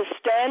begin to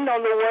stand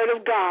on the word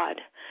of God,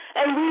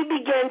 and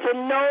we begin to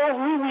know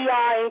who we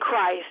are in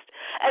Christ,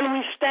 and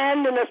we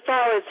stand in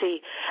authority,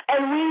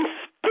 and we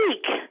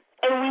speak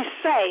and we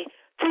say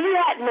to the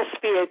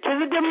atmosphere, to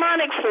the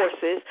demonic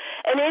forces,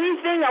 and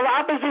anything of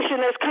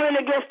opposition that's coming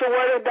against the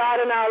word of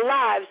God in our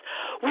lives,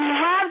 we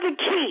have the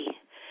key.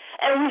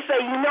 And we say,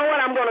 you know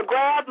what, I'm going to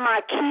grab my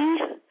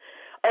key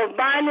of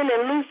binding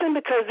and loosing,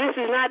 because this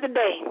is not the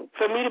day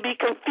for me to be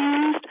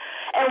confused.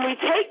 And we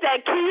take that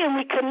key and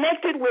we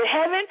connect it with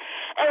heaven,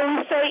 and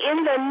we say,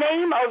 in the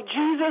name of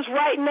Jesus,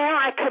 right now,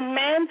 I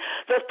command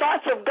the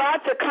thoughts of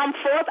God to come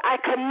forth. I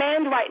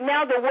command right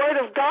now the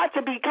word of God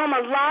to become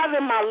alive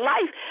in my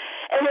life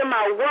and in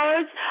my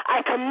words.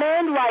 I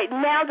command right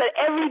now that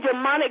every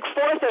demonic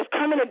force that's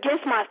coming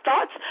against my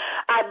thoughts,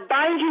 I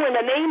bind you in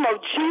the name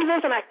of Jesus,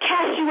 and I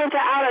cast you into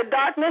outer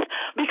darkness,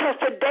 because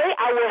today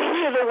I will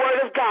hear the word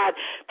of God.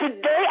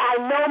 Today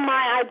I know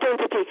my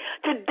identity.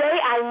 Today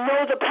I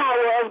know the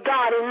power of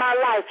God in my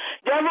life.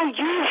 Devil,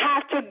 you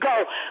have to go,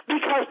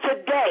 because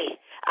today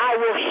I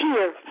will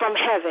hear from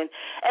heaven,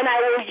 and I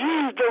will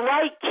use the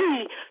right key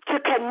to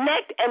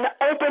connect and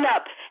open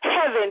up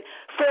heaven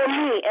for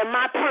me and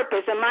my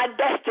purpose and my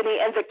destiny,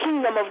 and the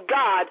kingdom of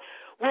God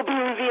will be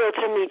revealed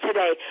to me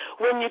today.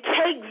 When you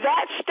take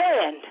that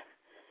stand,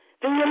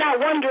 then you're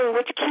not wondering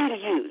which key to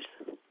use.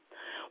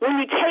 When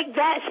you take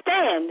that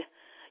stand,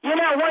 you're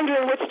not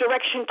wondering which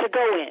direction to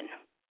go in.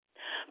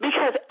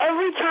 Because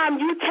every time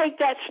you take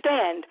that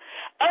stand,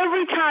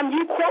 every time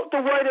you quote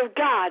the word of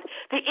God,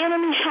 the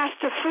enemy has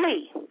to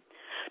flee.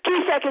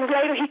 2 seconds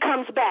later, he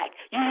comes back.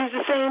 You use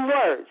the same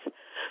words.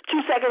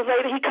 2 seconds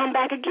later, he comes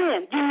back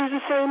again. You use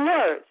the same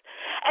words.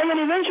 And then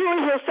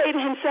eventually he'll say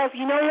to himself,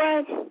 you know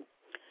what?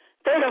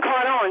 They done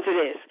caught on to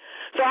this.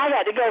 So I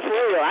got to go for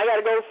real. I got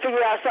to go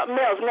figure out something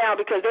else now,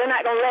 because they're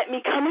not going to let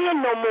me come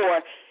in no more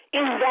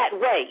in that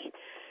way.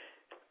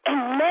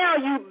 And now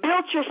you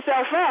built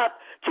yourself up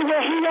to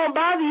where he won't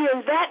bother you in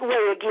that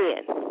way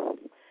again.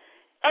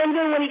 And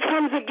then when he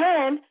comes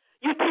again,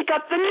 you pick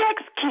up the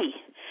next key.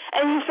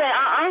 And you say,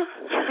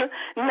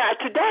 not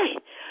today.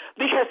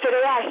 Because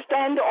today I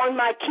stand on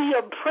my key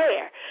of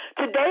prayer.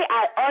 Today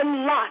I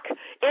unlock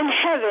in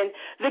heaven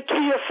the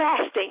key of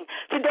fasting.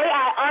 Today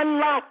I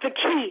unlock the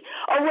key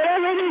of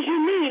whatever it is you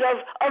need of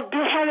of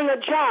having a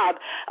job.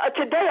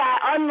 Today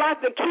I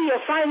unlock the key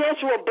of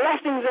financial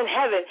blessings in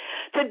heaven.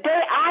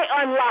 Today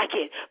I unlock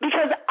it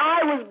because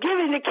I was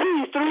given the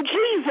keys through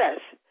Jesus.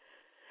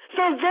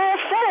 So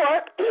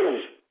therefore,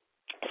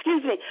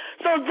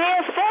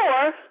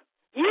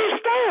 you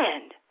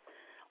stand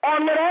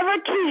on whatever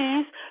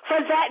keys for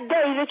that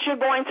day that you're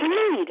going to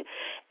need.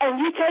 And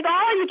you take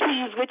all your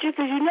keys with you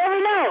because you never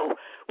know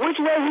which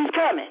way he's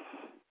coming.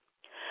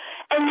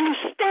 And you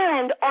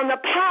stand on the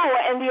power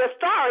and the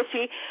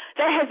authority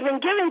that has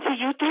been given to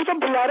you through the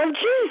blood of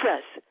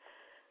Jesus.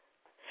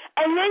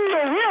 And then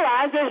you'll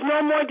realize there's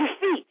no more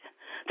defeat.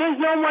 There's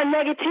no more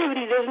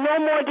negativity. There's no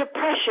more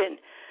depression.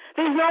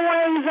 There's no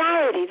more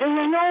anxiety. There's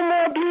no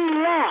more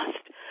being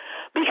lost.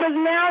 Because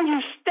now you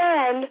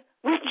stand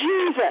with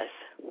Jesus.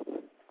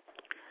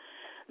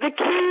 The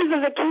keys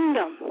of the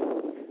kingdom.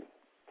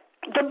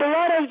 The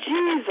blood of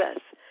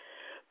Jesus.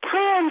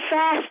 Prayer and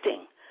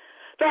fasting.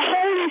 The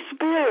Holy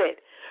Spirit,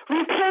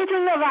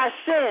 repenting of our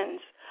sins,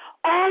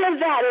 all of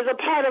that is a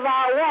part of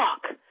our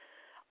walk.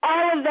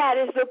 All of that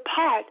is a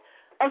part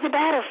of the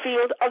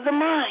battlefield of the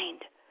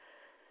mind.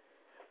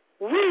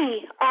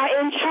 We are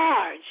in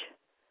charge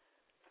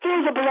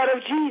through the blood of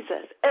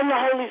Jesus and the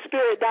Holy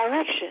Spirit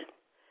direction.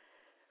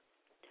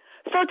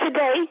 So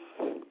today,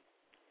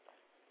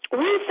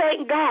 we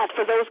thank God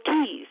for those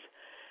keys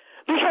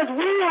because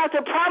we have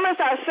to promise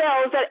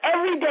ourselves that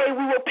every day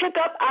we will pick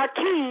up our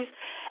keys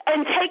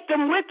and take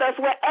them with us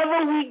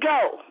wherever we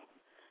go.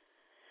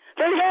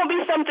 There won't be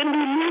something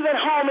we leave at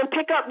home and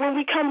pick up when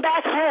we come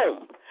back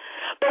home.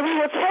 But we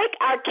will take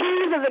our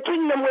keys of the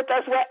kingdom with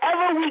us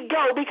wherever we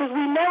go because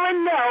we never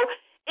know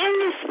in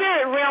the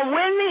spirit realm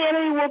when the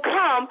enemy will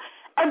come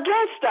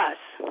against us.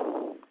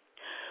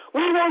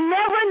 We will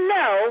never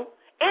know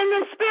in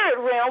the spirit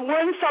realm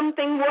when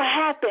something will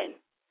happen.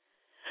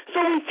 So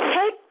we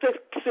take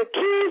the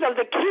keys of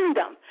the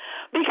kingdom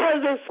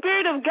because the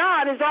Spirit of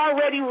God is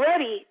already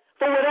ready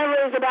for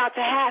whatever is about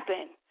to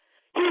happen.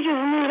 He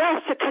just needs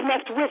us to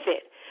connect with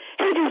it.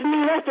 He just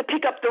needs us to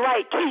pick up the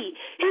right key.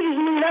 He just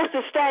needs us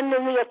to stand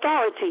in the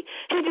authority.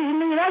 He just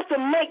needs us to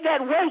make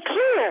that way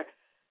clear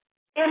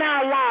in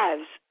our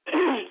lives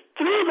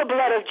through the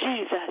blood of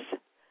Jesus.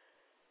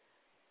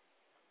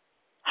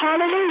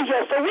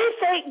 Hallelujah. So we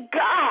thank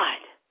God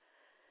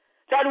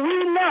that we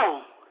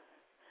know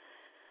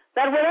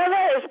that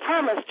whatever is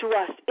promised to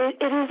us, it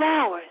is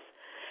ours.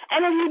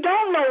 And if you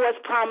don't know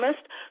what's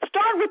promised,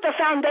 start with the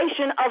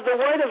foundation of the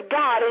Word of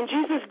God and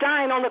Jesus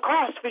dying on the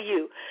cross for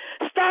you.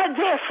 Start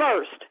there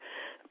first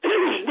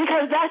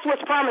because that's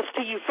what's promised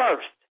to you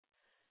first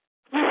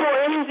before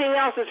anything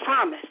else is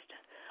promised.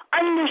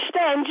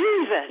 Understand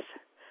Jesus.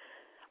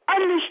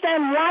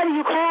 Understand why do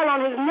you call on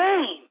His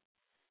name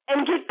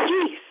and get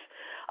peace.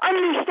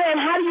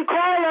 Understand how do you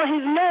call on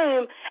His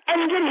name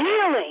and get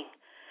healing.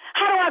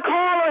 How do I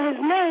call on His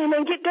name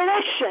and get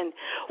direction?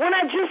 When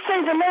I just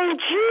say the name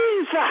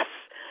Jesus,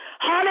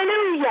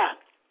 hallelujah,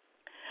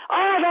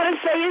 all I got to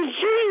say is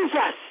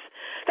Jesus.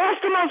 That's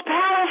the most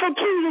powerful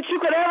key that you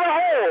could ever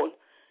hold.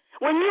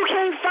 When you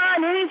can't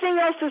find anything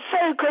else to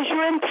say because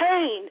you're in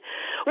pain,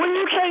 when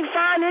you can't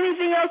find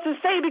anything else to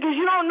say because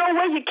you don't know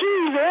where your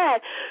keys are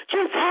at,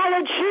 just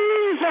holler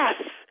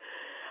Jesus.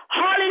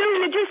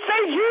 Hallelujah, just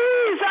say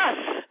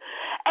Jesus.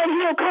 And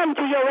He'll come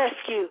to your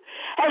rescue.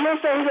 And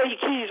He'll say, here are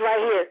your keys right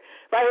here.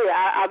 Right here.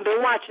 I've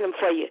been watching them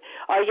for you.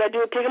 All you got to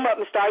do is pick them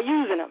up and start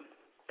using them.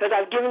 Because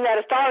I've given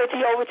that authority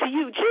over to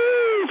you.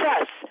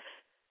 Jesus.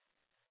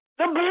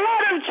 The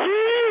blood of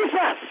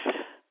Jesus.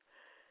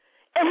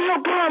 And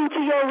He'll come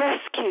to your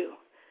rescue.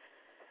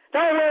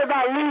 Don't worry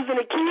about losing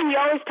a key. We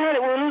always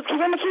panic when we lose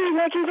keys. Where my keys?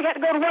 Where my keys? I got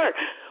to go to work.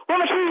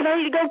 Where my keys? I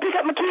need to go pick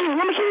up my keys.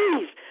 Where my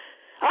keys?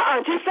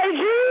 Just say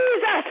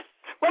Jesus.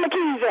 Where my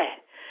keys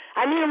at?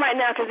 I need them right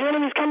now because the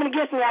enemy's coming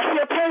against me. I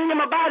feel pain in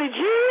my body.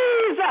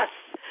 Jesus.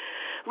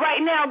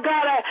 Right now,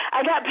 God, I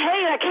got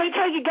pain. I can't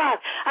take it,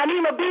 God. I need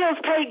my bills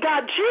paid,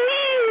 God.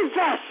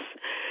 Jesus.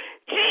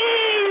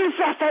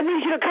 Jesus, I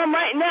need you to come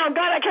right now.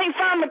 God, I can't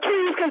find my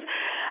keys because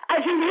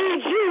I just need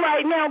you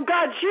right now,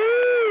 God.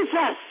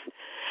 Jesus.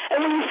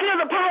 And when you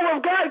feel the power of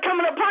God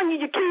coming upon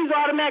you, your keys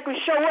automatically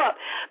show up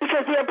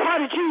because they're a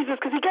part of Jesus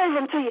because He gave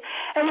them to you.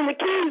 And when the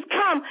keys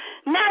come,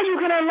 now you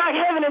can unlock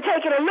heaven and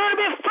take it a little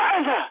bit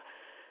further.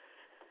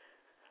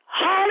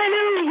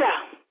 Hallelujah.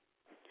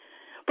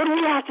 But we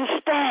have to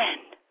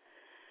stand.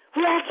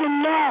 We have to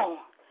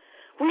know.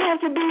 We have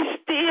to be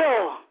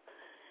still.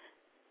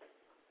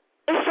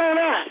 It's on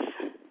us.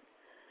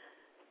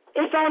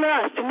 It's on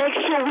us to make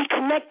sure we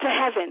connect to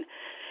heaven.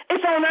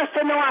 It's on us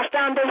to know our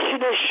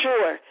foundation is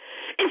sure.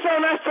 It's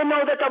on us to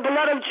know that the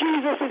blood of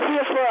Jesus is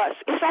here for us.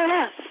 It's on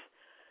us.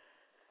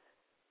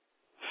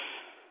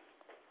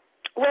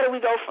 Where do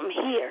we go from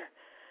here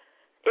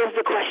is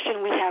the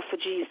question we have for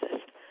Jesus.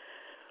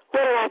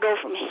 Where do I go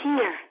from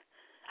here?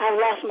 I've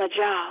lost my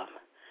job.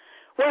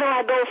 Where do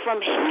I go from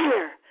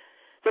here?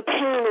 The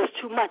pain is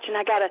too much, and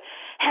I got to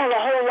have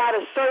a whole lot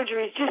of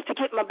surgeries just to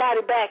get my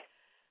body back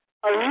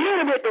a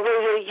little bit the way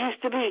that it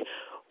used to be.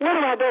 Where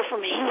do I go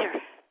from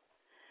here?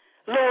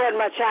 Lord,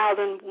 my child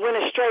went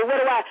astray.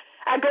 Where do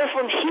I go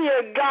from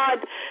here,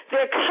 God,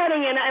 they're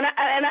cutting, and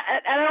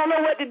I don't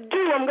know what to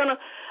do. I'm gonna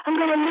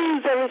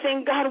lose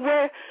everything. God,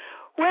 where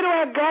do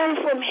I go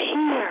from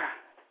here?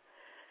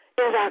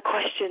 Is our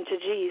question to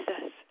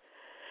Jesus.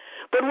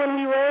 But when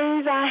we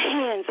raise our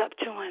hands up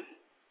to him,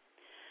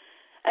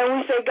 and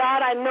we say,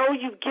 God, I know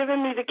you've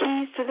given me the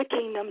keys to the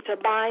kingdom to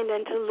bind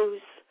and to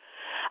loose.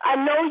 I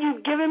know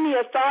you've given me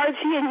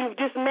authority and you've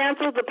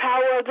dismantled the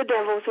power of the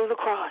devil through the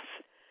cross.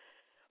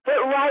 But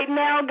right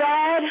now,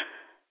 God,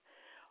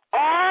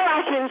 all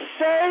I can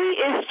say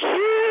is,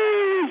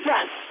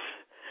 Jesus,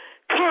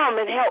 come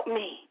and help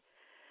me.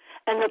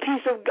 And the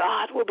peace of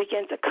God will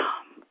begin to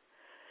come.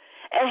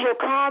 And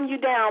he'll calm you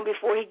down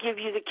before he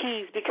gives you the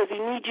keys, because he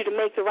needs you to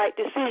make the right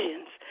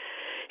decisions.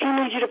 He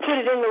needs you to put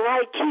it in the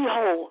right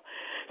keyhole.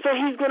 So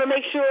he's going to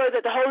make sure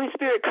that the Holy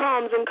Spirit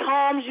comes and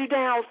calms you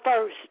down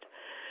first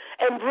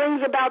and brings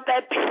about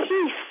that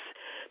peace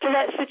to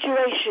that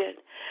situation.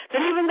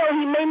 That even though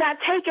he may not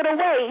take it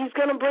away, he's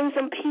going to bring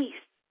some peace.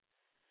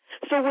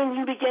 So when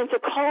you begin to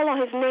call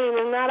on his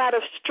name, it's not out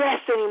of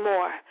stress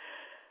anymore,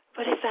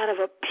 but it's out of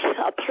a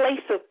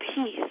place of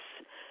peace.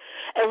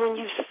 And when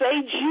you say,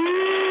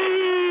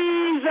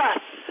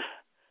 Jesus,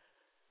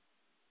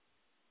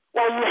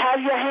 while you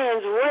have your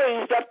hands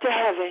raised up to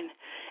heaven,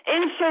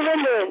 in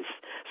surrenderance,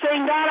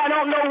 saying, God, I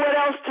don't know what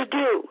else to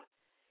do,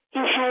 he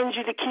hands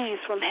you the keys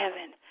from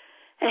heaven.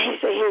 And he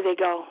said, here they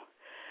go.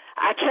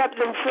 I kept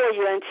them for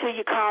you until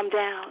you calmed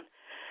down.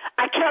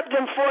 I kept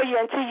them for you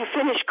until you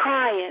finished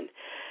crying.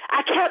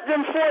 I kept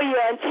them for you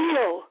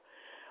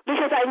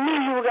because I knew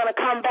you were going to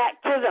come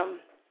back to them.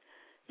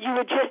 You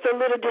were just a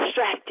little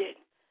distracted.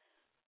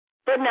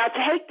 But now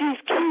take these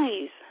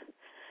keys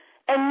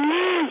and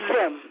use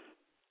them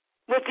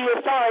with the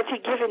authority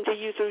given to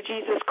you through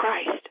Jesus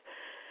Christ.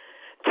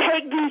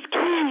 Take these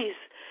keys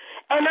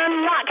and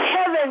unlock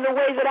heaven the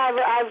way that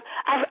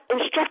I've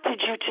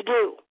instructed you to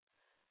do.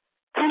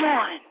 Come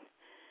on.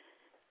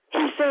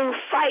 He's saying,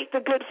 fight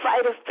the good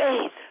fight of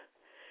faith.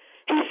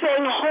 He's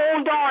saying,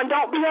 hold on.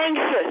 Don't be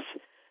anxious,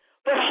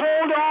 but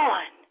hold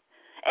on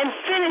and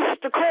finish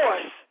the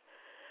course.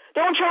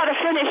 Don't try to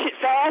finish it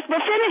fast,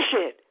 but finish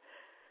it.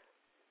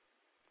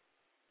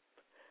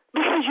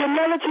 Because you're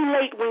never too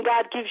late when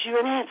God gives you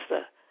an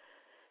answer.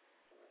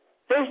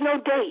 There's no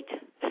date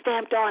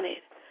stamped on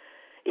it.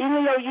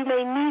 Even though you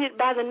may need it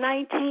by the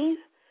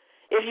 19th,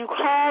 if you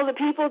call the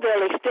people,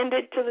 they'll extend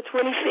it to the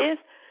 25th,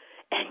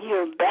 and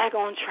you're back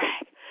on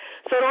track.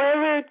 So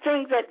don't ever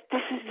think that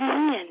this is the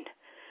end.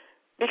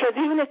 Because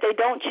even if they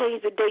don't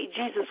change the date,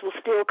 Jesus will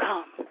still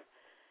come.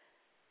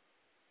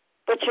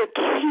 But your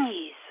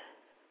keys,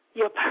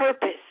 your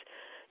purpose,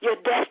 your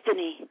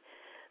destiny,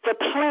 the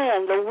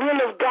plan, the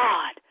will of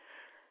God,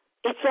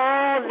 it's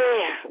all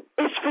there.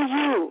 It's for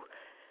you.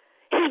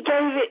 He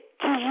gave it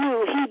to you.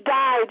 He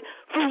died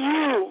for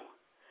you.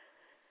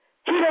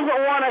 He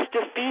doesn't want us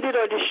defeated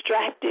or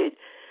distracted.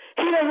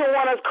 He doesn't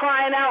want us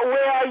crying out,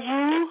 where are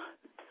you?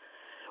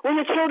 When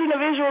the children of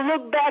Israel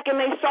looked back and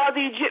they saw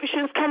the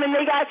Egyptians coming,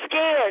 they got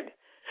scared.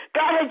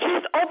 God had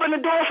just opened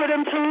the door for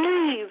them to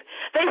leave.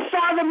 They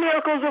saw the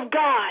miracles of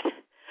God,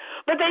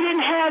 but they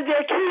didn't have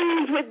their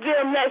keys with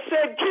them that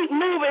said, keep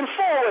moving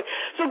forward.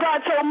 So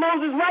God told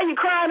Moses, why are you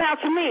crying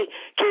out to me?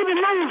 Keep it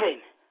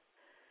moving.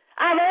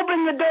 I've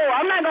opened the door.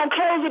 I'm not going to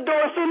close the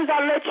door as soon as I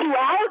let you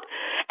out.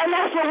 And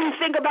that's what we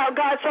think about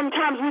God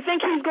sometimes. We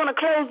think he's going to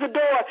close the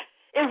door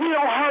if we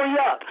don't hurry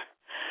up.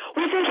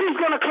 We think he's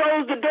going to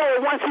close the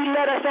door once he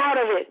let us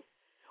out of it.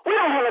 We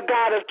don't have a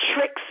God of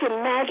tricks and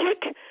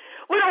magic.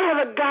 We don't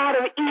have a God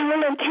of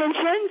evil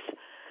intentions,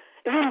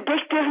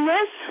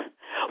 vindictiveness.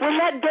 When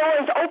that door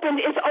is opened,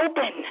 it's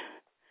open.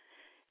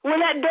 When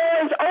that door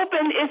is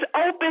opened, it's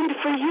opened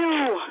for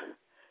you.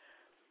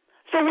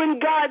 So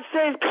when God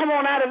says, come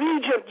on out of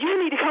Egypt, you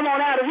need to come on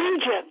out of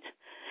Egypt.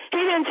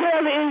 He didn't tell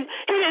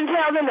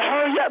them to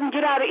hurry up and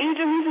get out of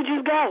Egypt. He said,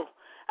 just go.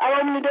 I'll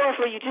open the door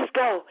for you. Just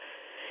go.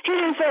 He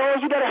didn't say, oh,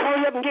 you better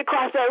hurry up and get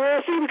across that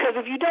Red Sea, because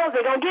if you don't,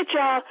 they're going to get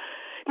y'all.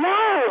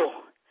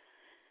 No.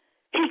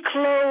 He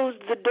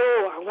closed the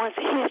door once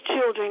his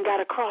children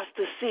got across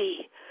the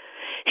sea.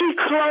 He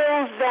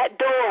closed that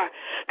door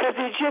because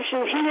the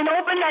Egyptians, he didn't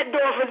open that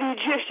door for the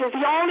Egyptians.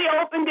 He only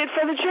opened it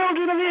for the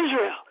children of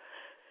Israel.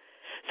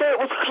 So it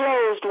was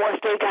closed once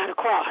they got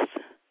across.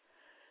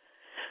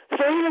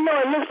 So even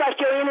though it looks like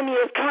your enemy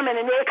is coming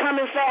and they're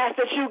coming fast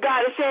at you,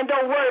 God is saying,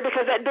 don't worry,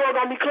 because that door is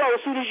going to be closed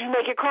as soon as you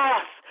make it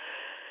cross.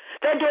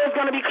 That door is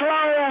going to be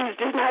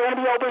closed. It's not going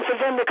to be open for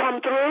them to come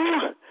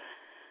through.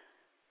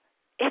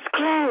 It's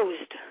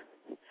closed.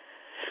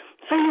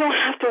 So you don't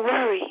have to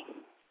worry.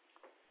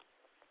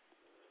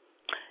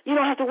 You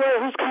don't have to worry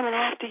who's coming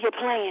after your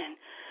plan.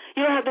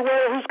 You don't have to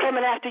worry who's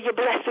coming after your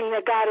blessing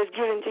that God has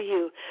given to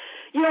you.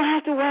 You don't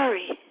have to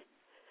worry.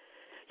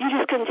 You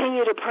just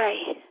continue to pray.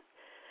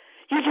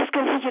 You just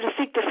continue to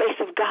seek the face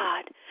of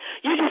God.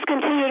 You just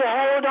continue to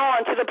hold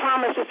on to the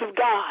promises of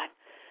God.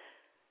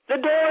 The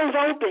door is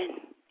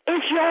open.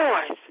 It's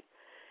yours.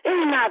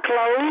 It's not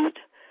closed.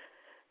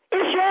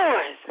 It's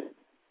yours.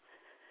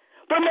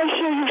 But make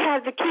sure you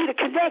have the key to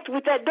connect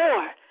with that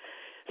door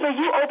So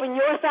you open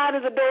your side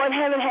of the door and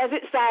heaven has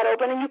its side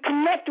open and you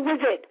connect with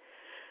it.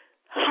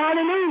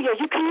 Hallelujah.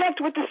 You connect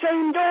with the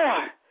same door.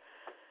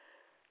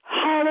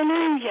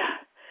 Hallelujah.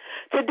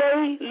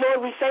 Today,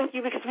 Lord, we thank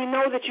you because we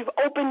know that you've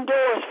opened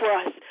doors for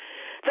us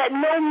that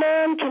no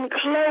man can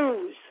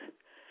close.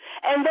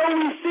 And though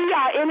we see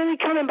our enemy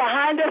coming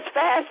behind us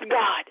fast,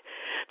 God,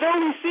 though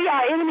we see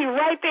our enemy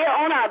right there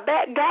on our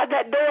back, God,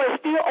 that door is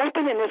still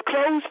open and is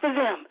closed for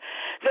them.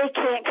 They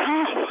can't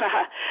come.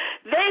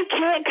 They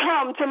can't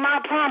come to my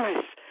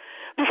promise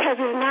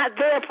because it's not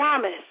their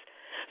promise.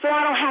 So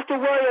I don't have to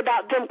worry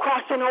about them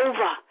crossing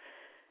over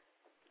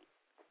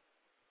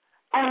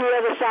on the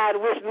other side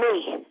with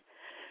me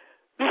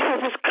because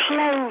it's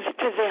closed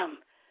to them.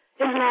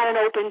 It's not an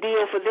open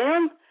deal for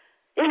them.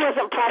 It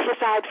wasn't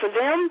prophesied for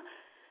them.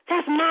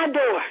 That's my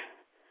door.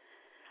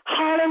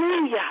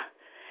 Hallelujah.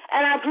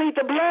 And I plead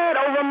the blood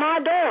over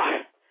my door.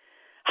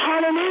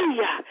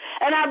 Hallelujah.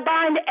 And I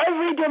bind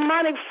every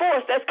demonic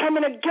force that's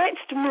coming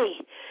against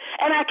me.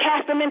 And I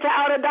cast them into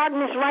outer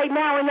darkness right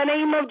now in the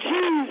name of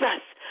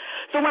Jesus.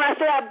 So when I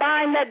say I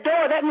bind that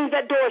door, that means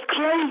that door is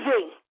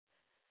closing.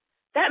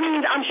 That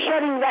means I'm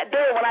shutting that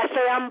door when I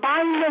say I'm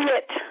binding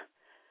it.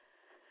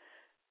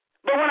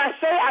 But when I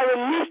say I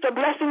release the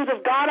blessings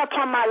of God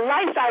upon my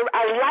life, I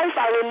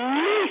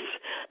release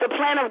the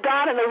plan of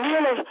God and the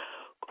will of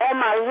on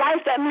my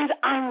life. That means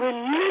I'm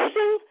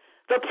releasing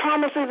the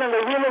promises and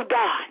the will of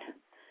God.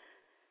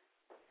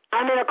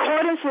 I'm in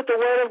accordance with the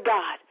word of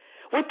God,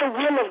 with the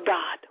will of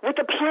God, with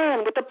the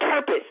plan, with the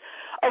purpose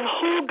of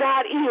who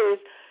God is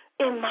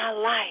in my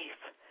life.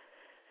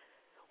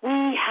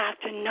 We have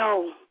to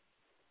know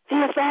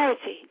the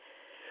authority.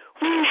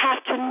 We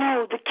have to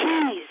know the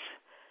keys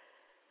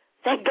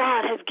that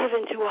God has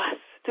given to us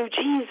through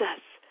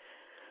Jesus.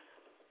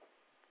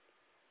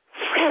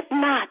 Fret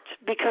not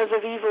because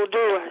of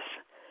evildoers.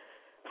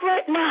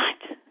 Fret not,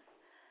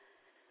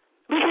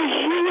 because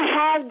you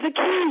have the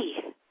key.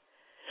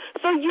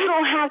 So you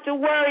don't have to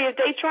worry if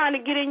they're trying to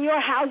get in your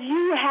house.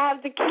 You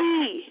have the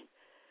key.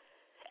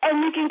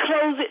 And you can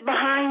close it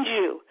behind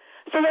you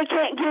so they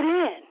can't get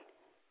in.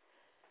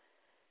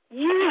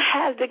 You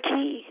have the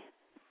key.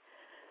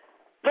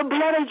 The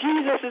blood of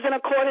Jesus is in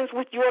accordance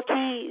with your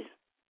keys.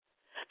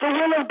 The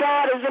will of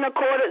God is in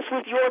accordance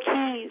with your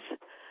keys.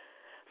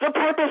 The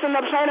purpose and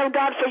the plan of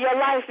God for your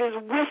life is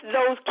with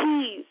those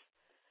keys.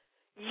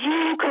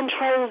 You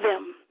control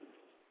them.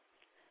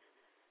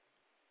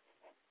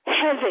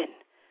 Heaven.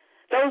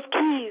 Those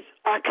keys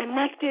are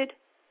connected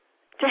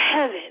to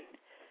heaven.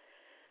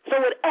 So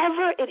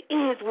whatever it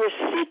is we're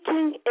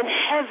seeking in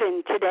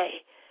heaven today,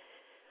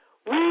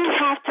 we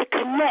have to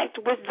connect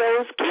with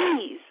those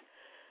keys.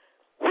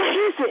 What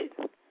is it?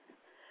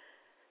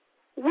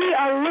 We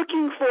are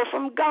looking for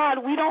from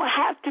God. We don't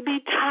have to be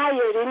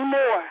tired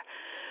anymore.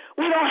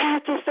 We don't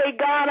have to say,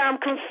 God,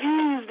 I'm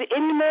confused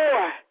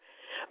anymore.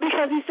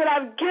 Because he said,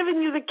 I've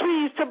given you the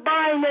keys to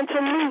bind and to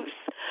loose.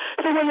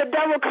 So when the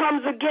devil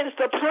comes against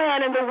the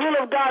plan and the will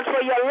of God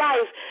for your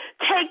life,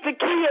 take the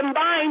key and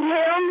bind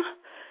him.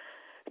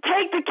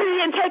 Take the key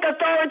and take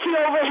authority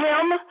over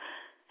him.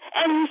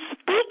 And you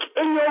speak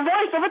in your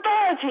voice of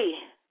authority.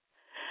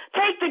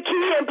 Take the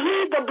key and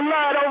plead the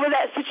blood over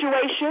that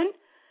situation.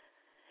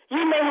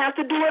 You may have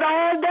to do it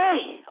all day,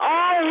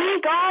 all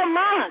week, all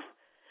month.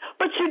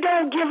 But you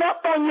don't give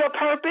up on your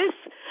purpose.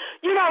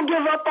 You don't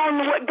give up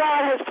on what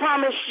God has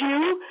promised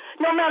you,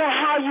 no matter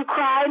how you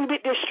cry and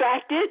get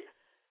distracted.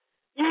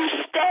 You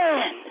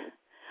stand,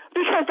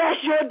 because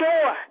that's your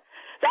door.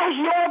 That's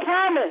your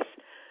promise.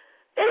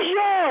 It's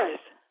yours.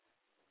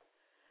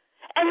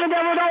 And the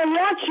devil don't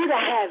want you to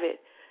have it.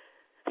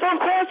 So, of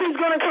course, he's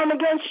going to come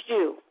against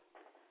you.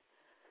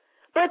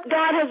 But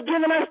God has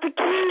given us the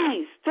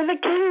keys to the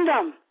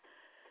kingdom.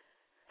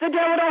 The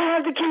devil don't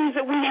have the keys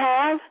that we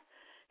have.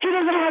 He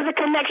doesn't have the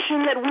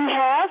connection that we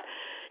have.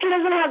 He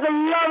doesn't have the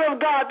love of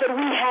God that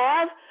we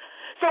have.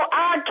 So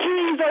our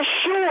keys are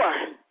sure.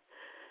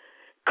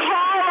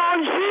 Call on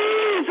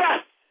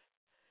Jesus.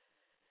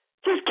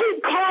 Just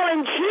keep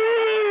calling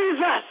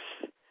Jesus.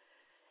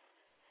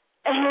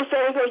 And he'll say,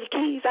 here go your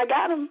keys. I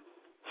got them.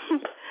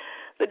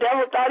 The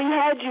devil thought he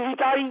had you. He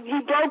thought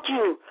he broke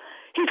you.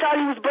 He thought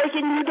he was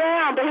breaking you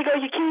down. But here go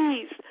your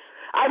keys.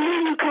 I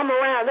knew you'd come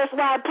around. That's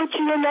why I put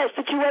you in that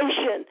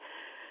situation.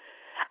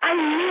 I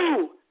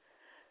knew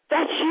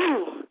that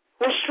you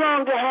were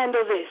strong to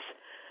handle this.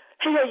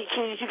 Here are your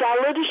keys. You got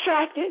a little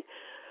distracted,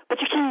 but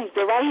your keys,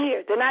 they're right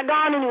here. They're not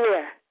gone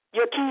anywhere.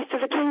 Your keys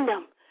to the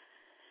kingdom.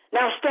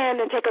 Now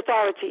stand and take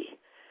authority.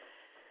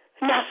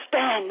 Now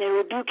stand and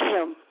rebuke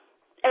him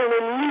and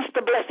release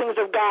the blessings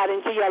of God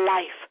into your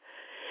life.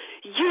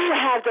 You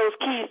have those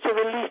keys to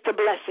release the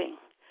blessing.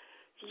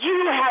 You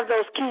have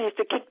those keys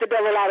to kick the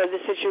devil out of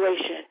the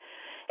situation.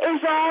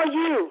 It's all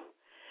you.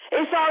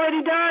 It's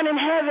already done in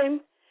heaven.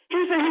 He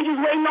said he's just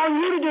waiting on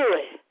you to do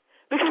it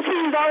because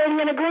he's already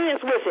in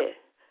agreement with it.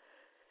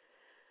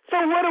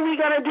 So what are we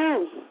going to do?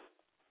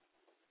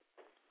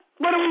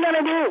 What are we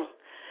going to do?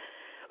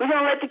 We're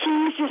going to let the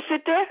keys just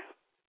sit there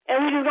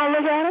and we're just going to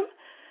look at them?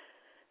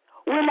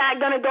 We're not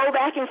going to go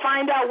back and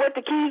find out what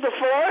the keys are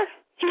for?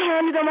 He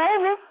handed them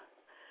over.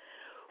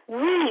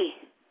 We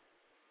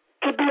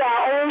could be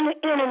our own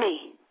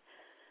enemy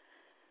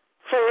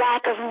for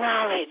lack of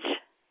knowledge,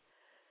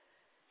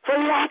 for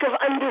lack of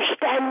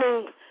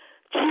understanding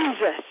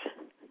Jesus,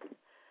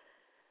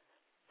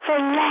 for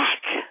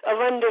lack of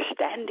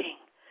understanding,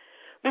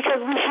 because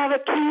we have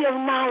a key of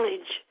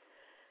knowledge.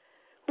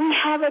 We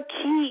have a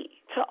key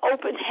to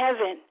open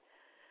heaven,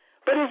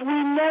 but if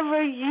we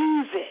never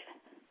use it,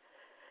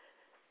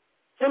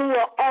 then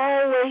we'll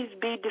always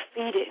be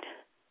defeated.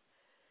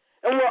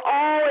 And we're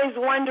always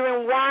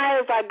wondering why,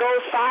 if I go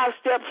 5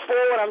 steps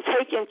forward, I'm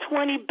taking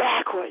 20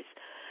 backwards.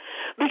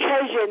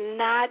 Because you're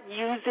not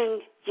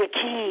using your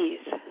keys,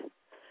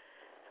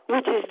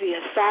 which is the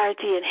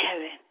authority in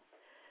heaven.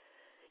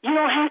 You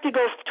don't have to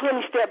go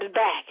 20 steps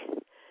back,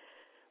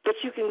 but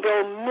you can go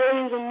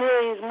millions and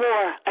millions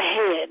more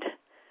ahead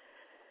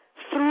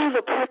through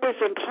the purpose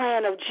and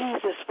plan of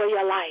Jesus for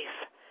your life.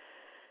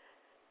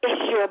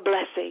 It's your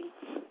blessing.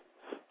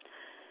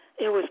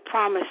 It was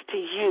promised to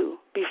you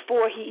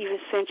before he even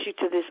sent you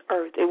to this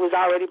earth. It was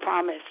already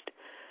promised.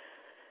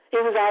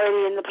 It was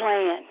already in the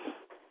plan.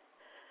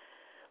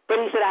 But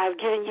he said, I've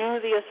given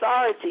you the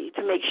authority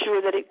to make sure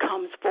that it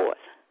comes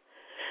forth.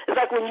 It's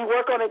like when you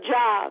work on a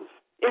job,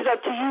 it's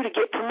up to you to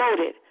get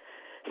promoted.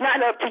 It's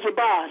not up to your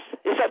boss.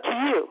 It's up to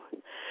you.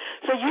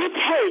 So you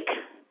take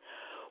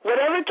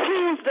whatever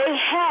tools they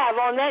have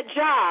on that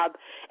job,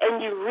 and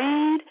you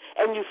read,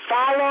 and you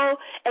follow,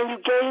 and you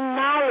gain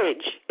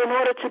knowledge in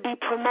order to be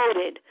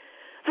promoted.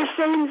 The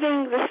same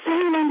thing, the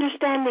same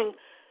understanding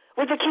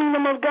with the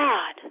kingdom of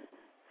God.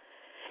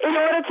 In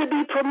order to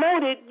be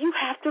promoted, you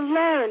have to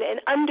learn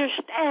and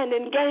understand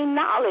and gain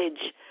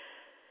knowledge.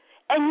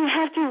 And you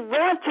have to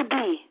want to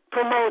be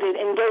promoted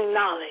and gain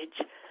knowledge.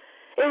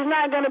 It's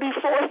not going to be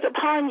forced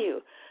upon you.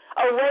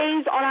 A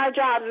raise on our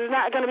jobs is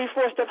not going to be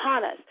forced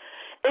upon us.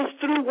 It's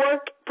through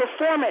work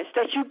performance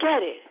that you get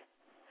it.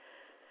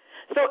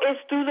 So it's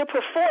through the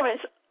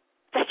performance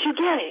that you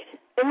get it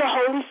in the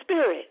Holy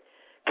Spirit,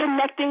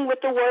 connecting with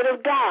the Word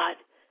of God.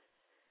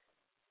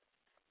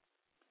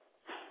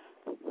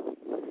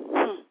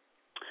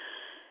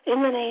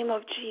 In the name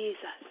of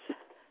Jesus,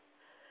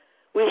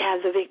 we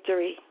have the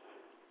victory.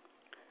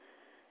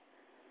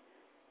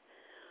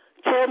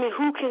 Tell me,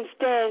 who can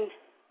stand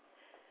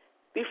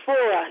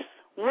before us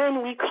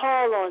when we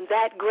call on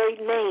that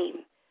great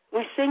name?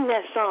 We sing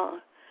that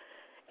song.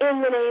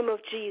 In the name of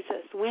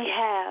Jesus, we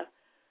have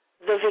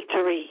the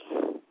victory.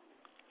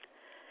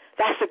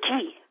 That's the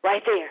key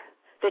right there,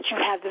 that you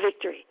have the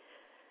victory.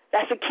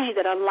 That's the key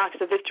that unlocks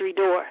the victory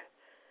door.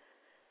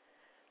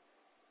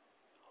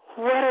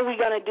 What are we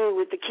going to do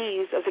with the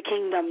keys of the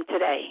kingdom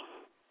today?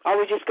 Are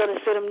we just going to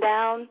sit them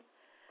down?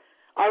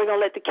 Are we going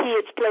to let the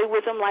kids play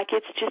with them like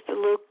it's just a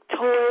little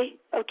toy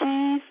of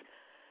keys?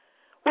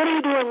 What are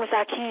we doing with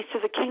our keys to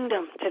the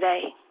kingdom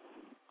today?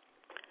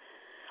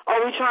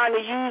 Are we trying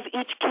to use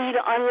each key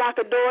to unlock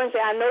a door and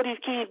say, I know these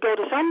keys go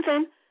to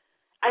something.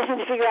 I just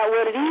need to figure out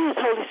what it is,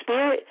 Holy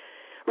Spirit.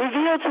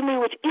 Reveal to me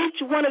which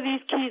each one of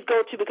these keys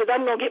go to, because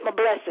I'm going to get my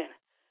blessing.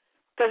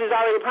 Because it's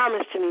already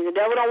promised to me. The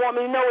devil don't want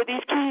me to know what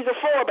these keys are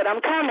for, but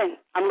I'm coming.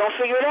 I'm going to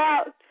figure it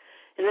out.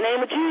 In the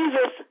name of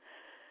Jesus.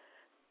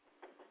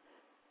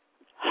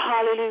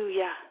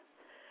 Hallelujah.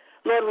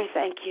 Lord, we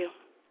thank you.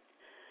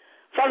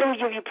 Father, we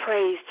give you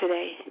praise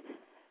today.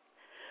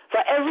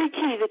 For every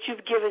key that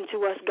you've given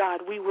to us,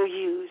 God, we will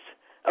use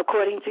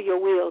according to your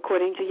will,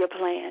 according to your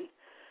plan.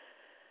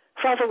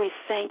 Father, we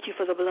thank you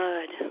for the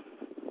blood.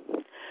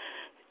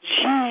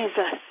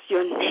 Jesus,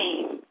 your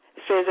name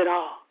says it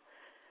all.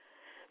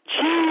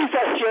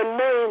 Jesus, your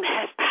name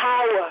has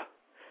power.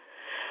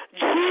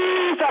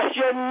 Jesus,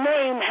 your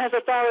name has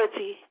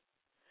authority.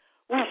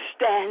 We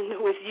stand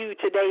with you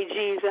today,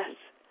 Jesus.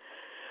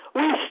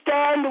 We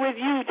stand with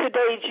you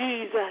today,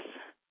 Jesus.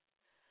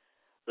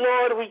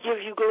 Lord, we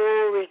give you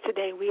glory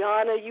today. We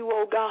honor you,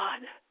 oh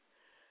God.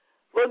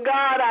 Well,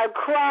 God, our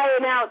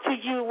crying out to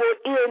you will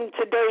end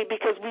today,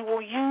 because we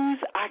will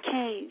use our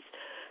keys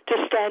to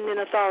stand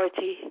in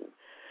authority.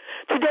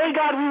 Today,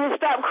 God, we will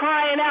stop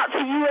crying out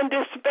to you in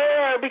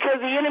despair, because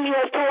the enemy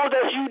has told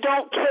us you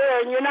don't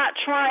care and you're not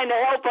trying to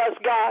help us,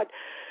 God.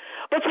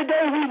 But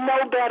today we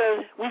know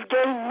better. We've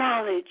gained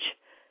knowledge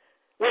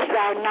with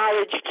our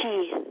knowledge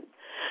key.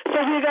 So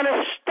we're going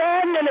to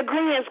stand in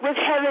agreement with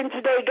heaven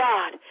today,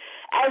 God,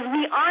 as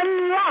we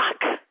unlock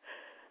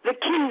the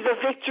keys of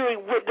victory,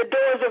 with the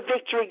doors of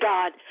victory,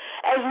 God.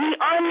 As we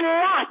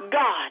unlock,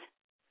 God,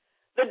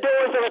 the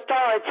doors of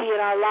authority in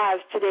our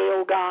lives today,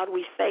 oh God,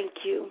 we thank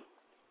you.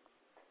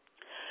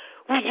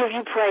 We give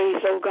you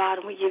praise, oh God,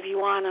 and we give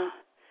you honor.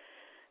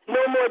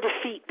 No more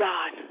defeat,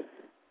 God.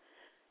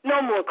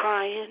 No more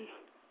crying.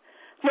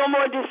 No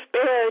more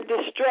despair and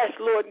distress,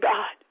 Lord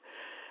God.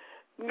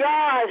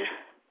 God,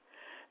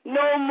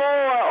 no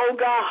more, oh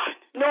God.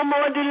 No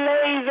more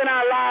delays in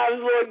our lives,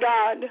 Lord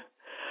God.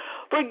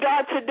 But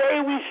God, today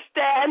we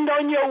stand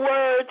on your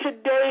word.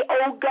 Today,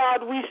 oh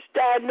God, we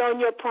stand on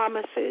your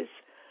promises.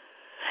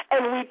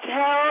 And we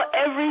tell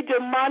every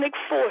demonic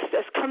force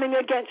that's coming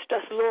against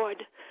us, Lord,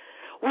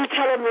 We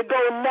tell him to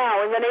go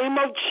now in the name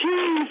of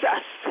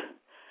Jesus.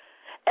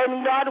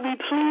 And God, we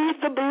plead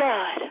the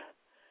blood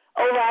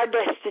over our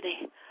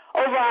destiny,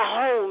 over our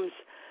homes,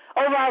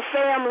 over our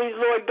families,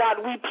 Lord God.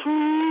 We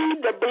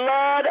plead the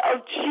blood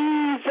of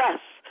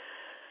Jesus.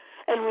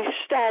 And we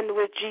stand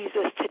with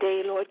Jesus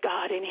today, Lord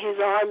God, in his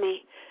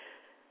army.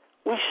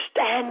 We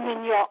stand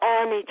in your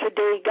army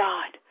today,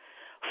 God,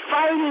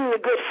 fighting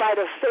the good fight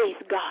of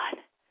faith, God.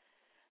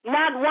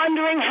 Not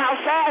wondering how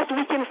fast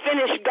we can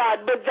finish,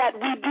 God, but that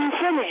we do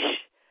finish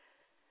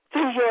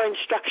through your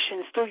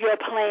instructions, through your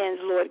plans,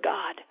 Lord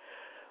God.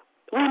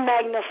 We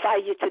magnify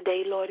you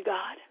today, Lord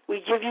God.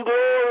 We give you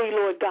glory,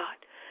 Lord God.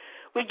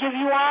 We give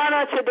you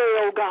honor today,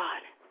 oh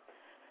God.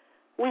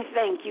 We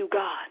thank you,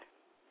 God.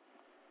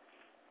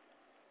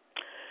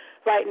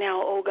 Right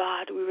now, oh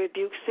God, we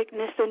rebuke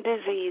sickness and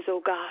disease,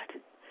 oh God.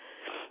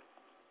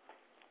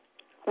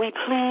 We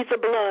plead the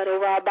blood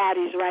over our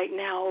bodies right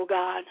now, oh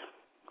God.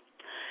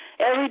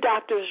 Every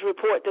doctor's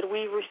report that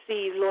we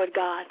receive, Lord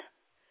God,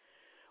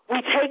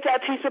 we take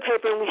that piece of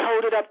paper and we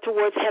hold it up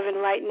towards heaven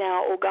right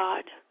now, oh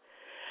God.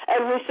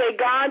 And we say,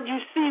 God,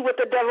 you see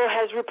what the devil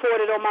has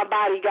reported on my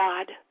body,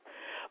 God.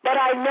 But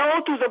I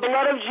know through the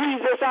blood of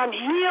Jesus I'm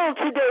healed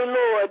today,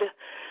 Lord.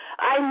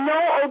 I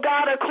know, oh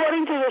God,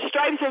 according to the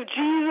stripes of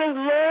Jesus,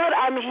 Lord,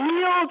 I'm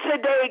healed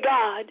today,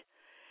 God.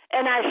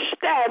 And I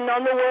stand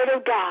on the word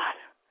of God.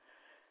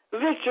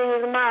 Victory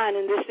is mine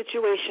in this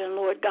situation,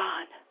 Lord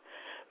God.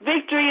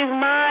 Victory is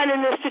mine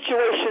in this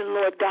situation,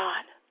 Lord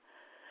God.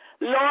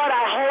 Lord,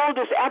 I hold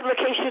this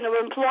application of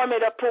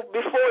employment up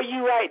before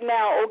you right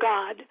now, oh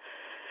God.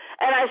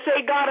 And I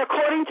say, God,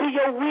 according to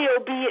your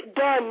will, be it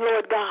done,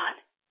 Lord God.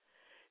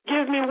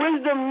 Give me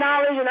wisdom,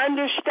 knowledge, and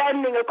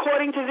understanding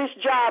according to this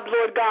job,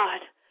 Lord God.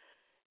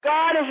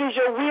 God, if it's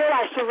your will,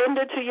 I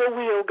surrender to your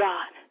will,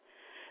 God.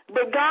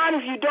 But God,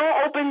 if you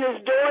don't open this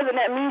door, then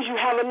that means you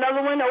have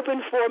another one open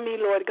for me,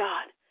 Lord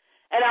God.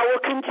 And I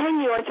will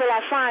continue until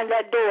I find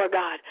that door,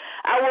 God.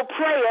 I will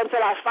pray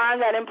until I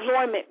find that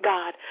employment,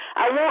 God.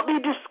 I won't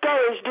be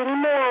discouraged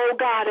anymore, oh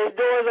God, as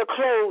doors are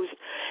closed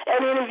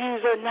and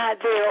interviews are not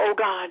there, oh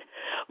God.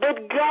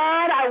 But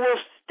God, I will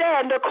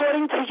stand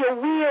according to your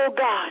will,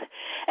 God.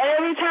 And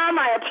every time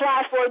I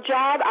apply for a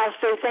job, I'll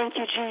say, thank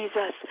you,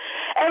 Jesus.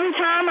 Every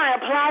time I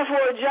apply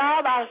for a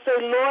job, I'll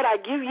say, Lord, I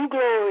give you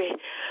glory.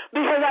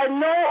 Because I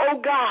know, oh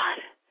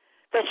God,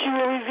 that you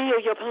will reveal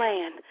your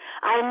plan.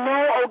 I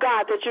know, oh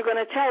God, that you're going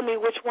to tell me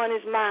which one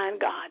is mine,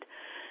 God.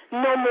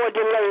 No more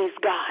delays,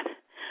 God.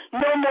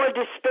 No more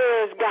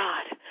despairs,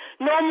 God.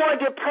 No more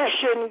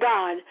depression,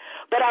 God.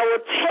 But I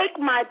will take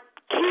my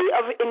key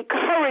of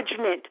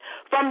encouragement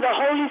from the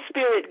Holy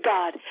Spirit,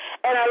 God,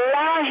 and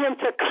allow him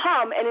to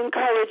come and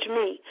encourage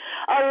me.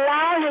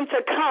 Allow him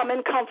to come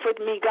and comfort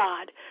me,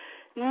 God.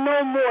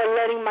 No more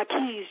letting my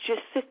keys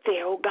just sit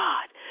there, oh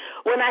God,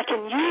 when I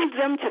can use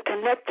them to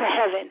connect to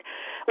heaven,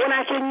 when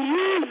I can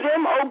use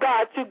them, oh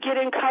God, to get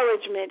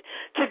encouragement,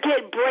 to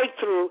get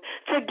breakthrough,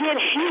 to get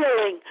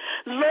healing.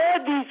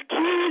 Lord, these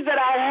keys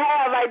that I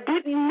have, I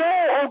didn't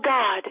know, oh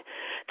God,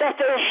 that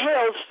they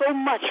held so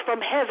much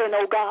from heaven,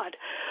 oh God.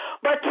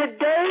 But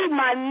today,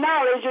 my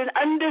knowledge and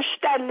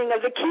understanding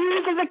of the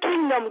keys of the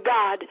kingdom,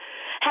 God,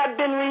 have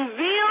been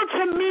revealed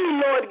to me,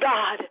 Lord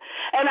God.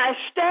 And I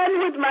stand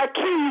with my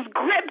keys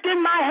gripped in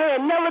my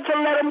hand, never to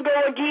let them go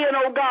again,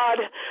 oh God,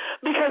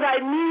 because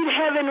I need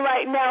heaven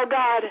right now,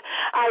 God.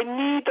 I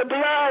need the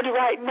blood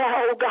right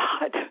now, oh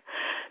God.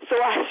 So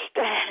I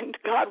stand,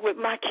 God, with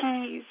my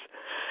keys.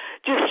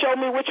 Just show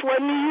me which one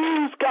to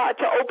use, God,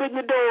 to open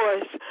the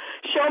doors.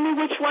 Show me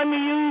which one to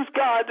use,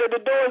 God, that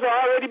the doors have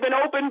already been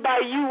opened by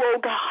you, oh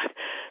God,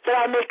 that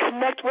I may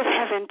connect with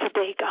heaven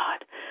today,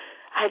 God.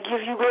 I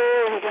give you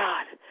glory,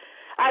 God.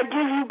 I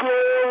give you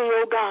glory,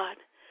 oh God.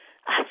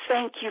 I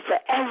thank you for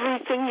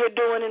everything you're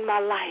doing in my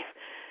life.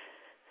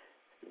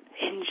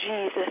 In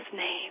Jesus'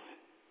 name.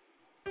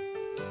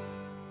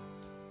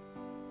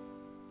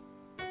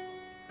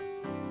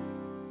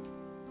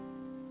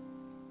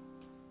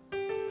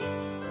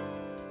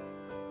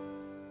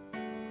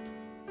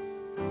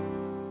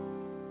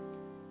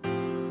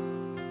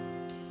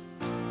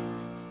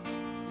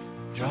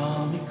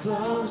 Draw me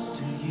close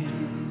to you.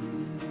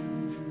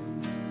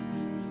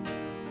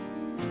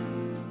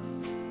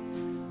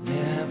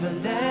 Never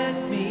let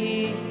me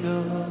go.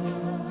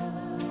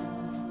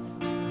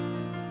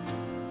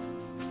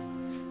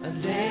 I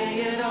lay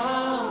it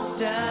all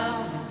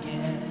down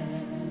again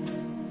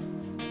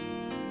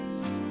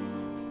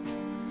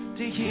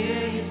to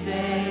hear you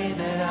say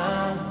that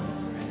I'm a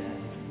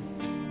friend.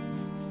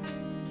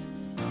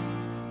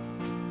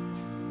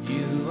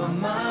 You are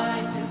my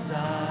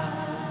desire.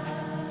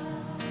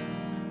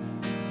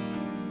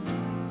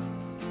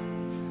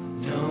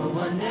 No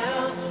one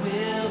else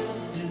will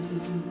do,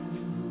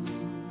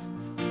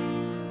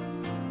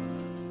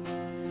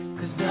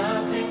 'cause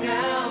nothing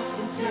else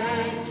can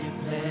take your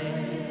place.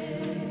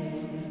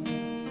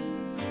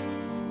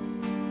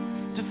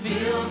 To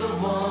feel the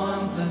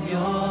warmth of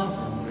your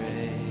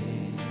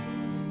embrace,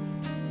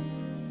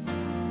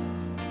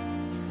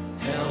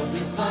 help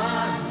me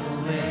find a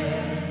way,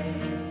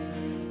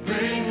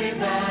 bring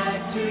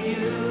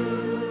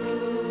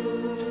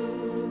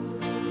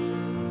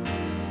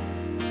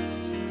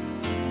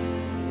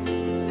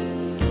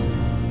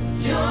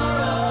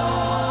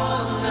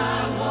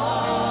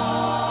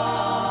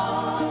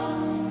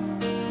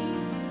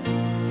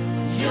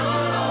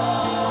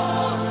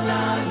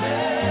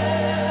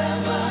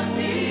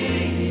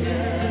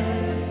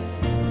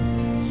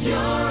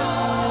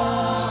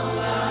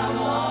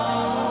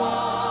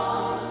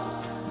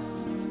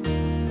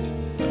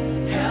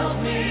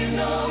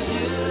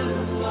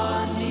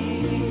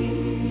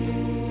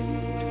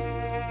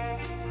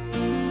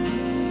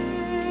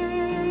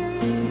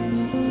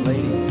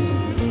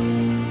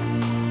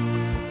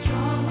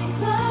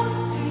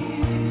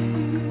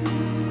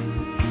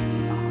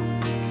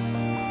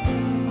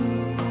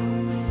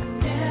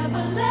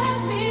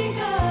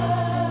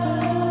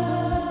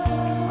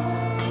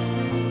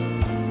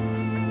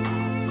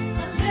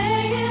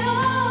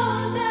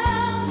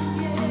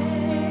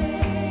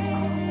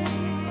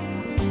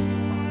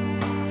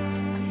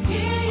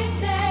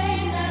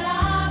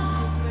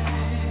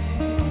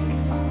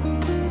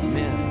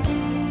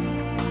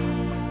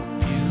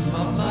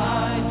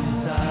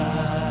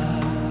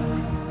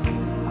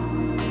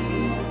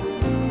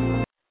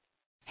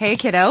Hey,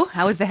 kiddo,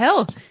 how was the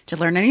hill? Did you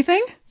learn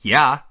anything?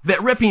 Yeah,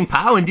 that ripping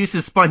pow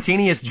induces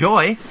spontaneous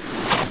joy.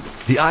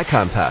 The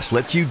Icon Pass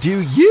lets you do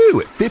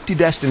you at 50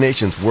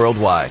 destinations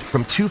worldwide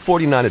from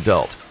 $249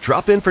 adult.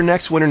 Drop in for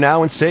next winter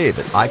now and save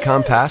at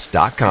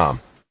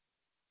iconpass.com.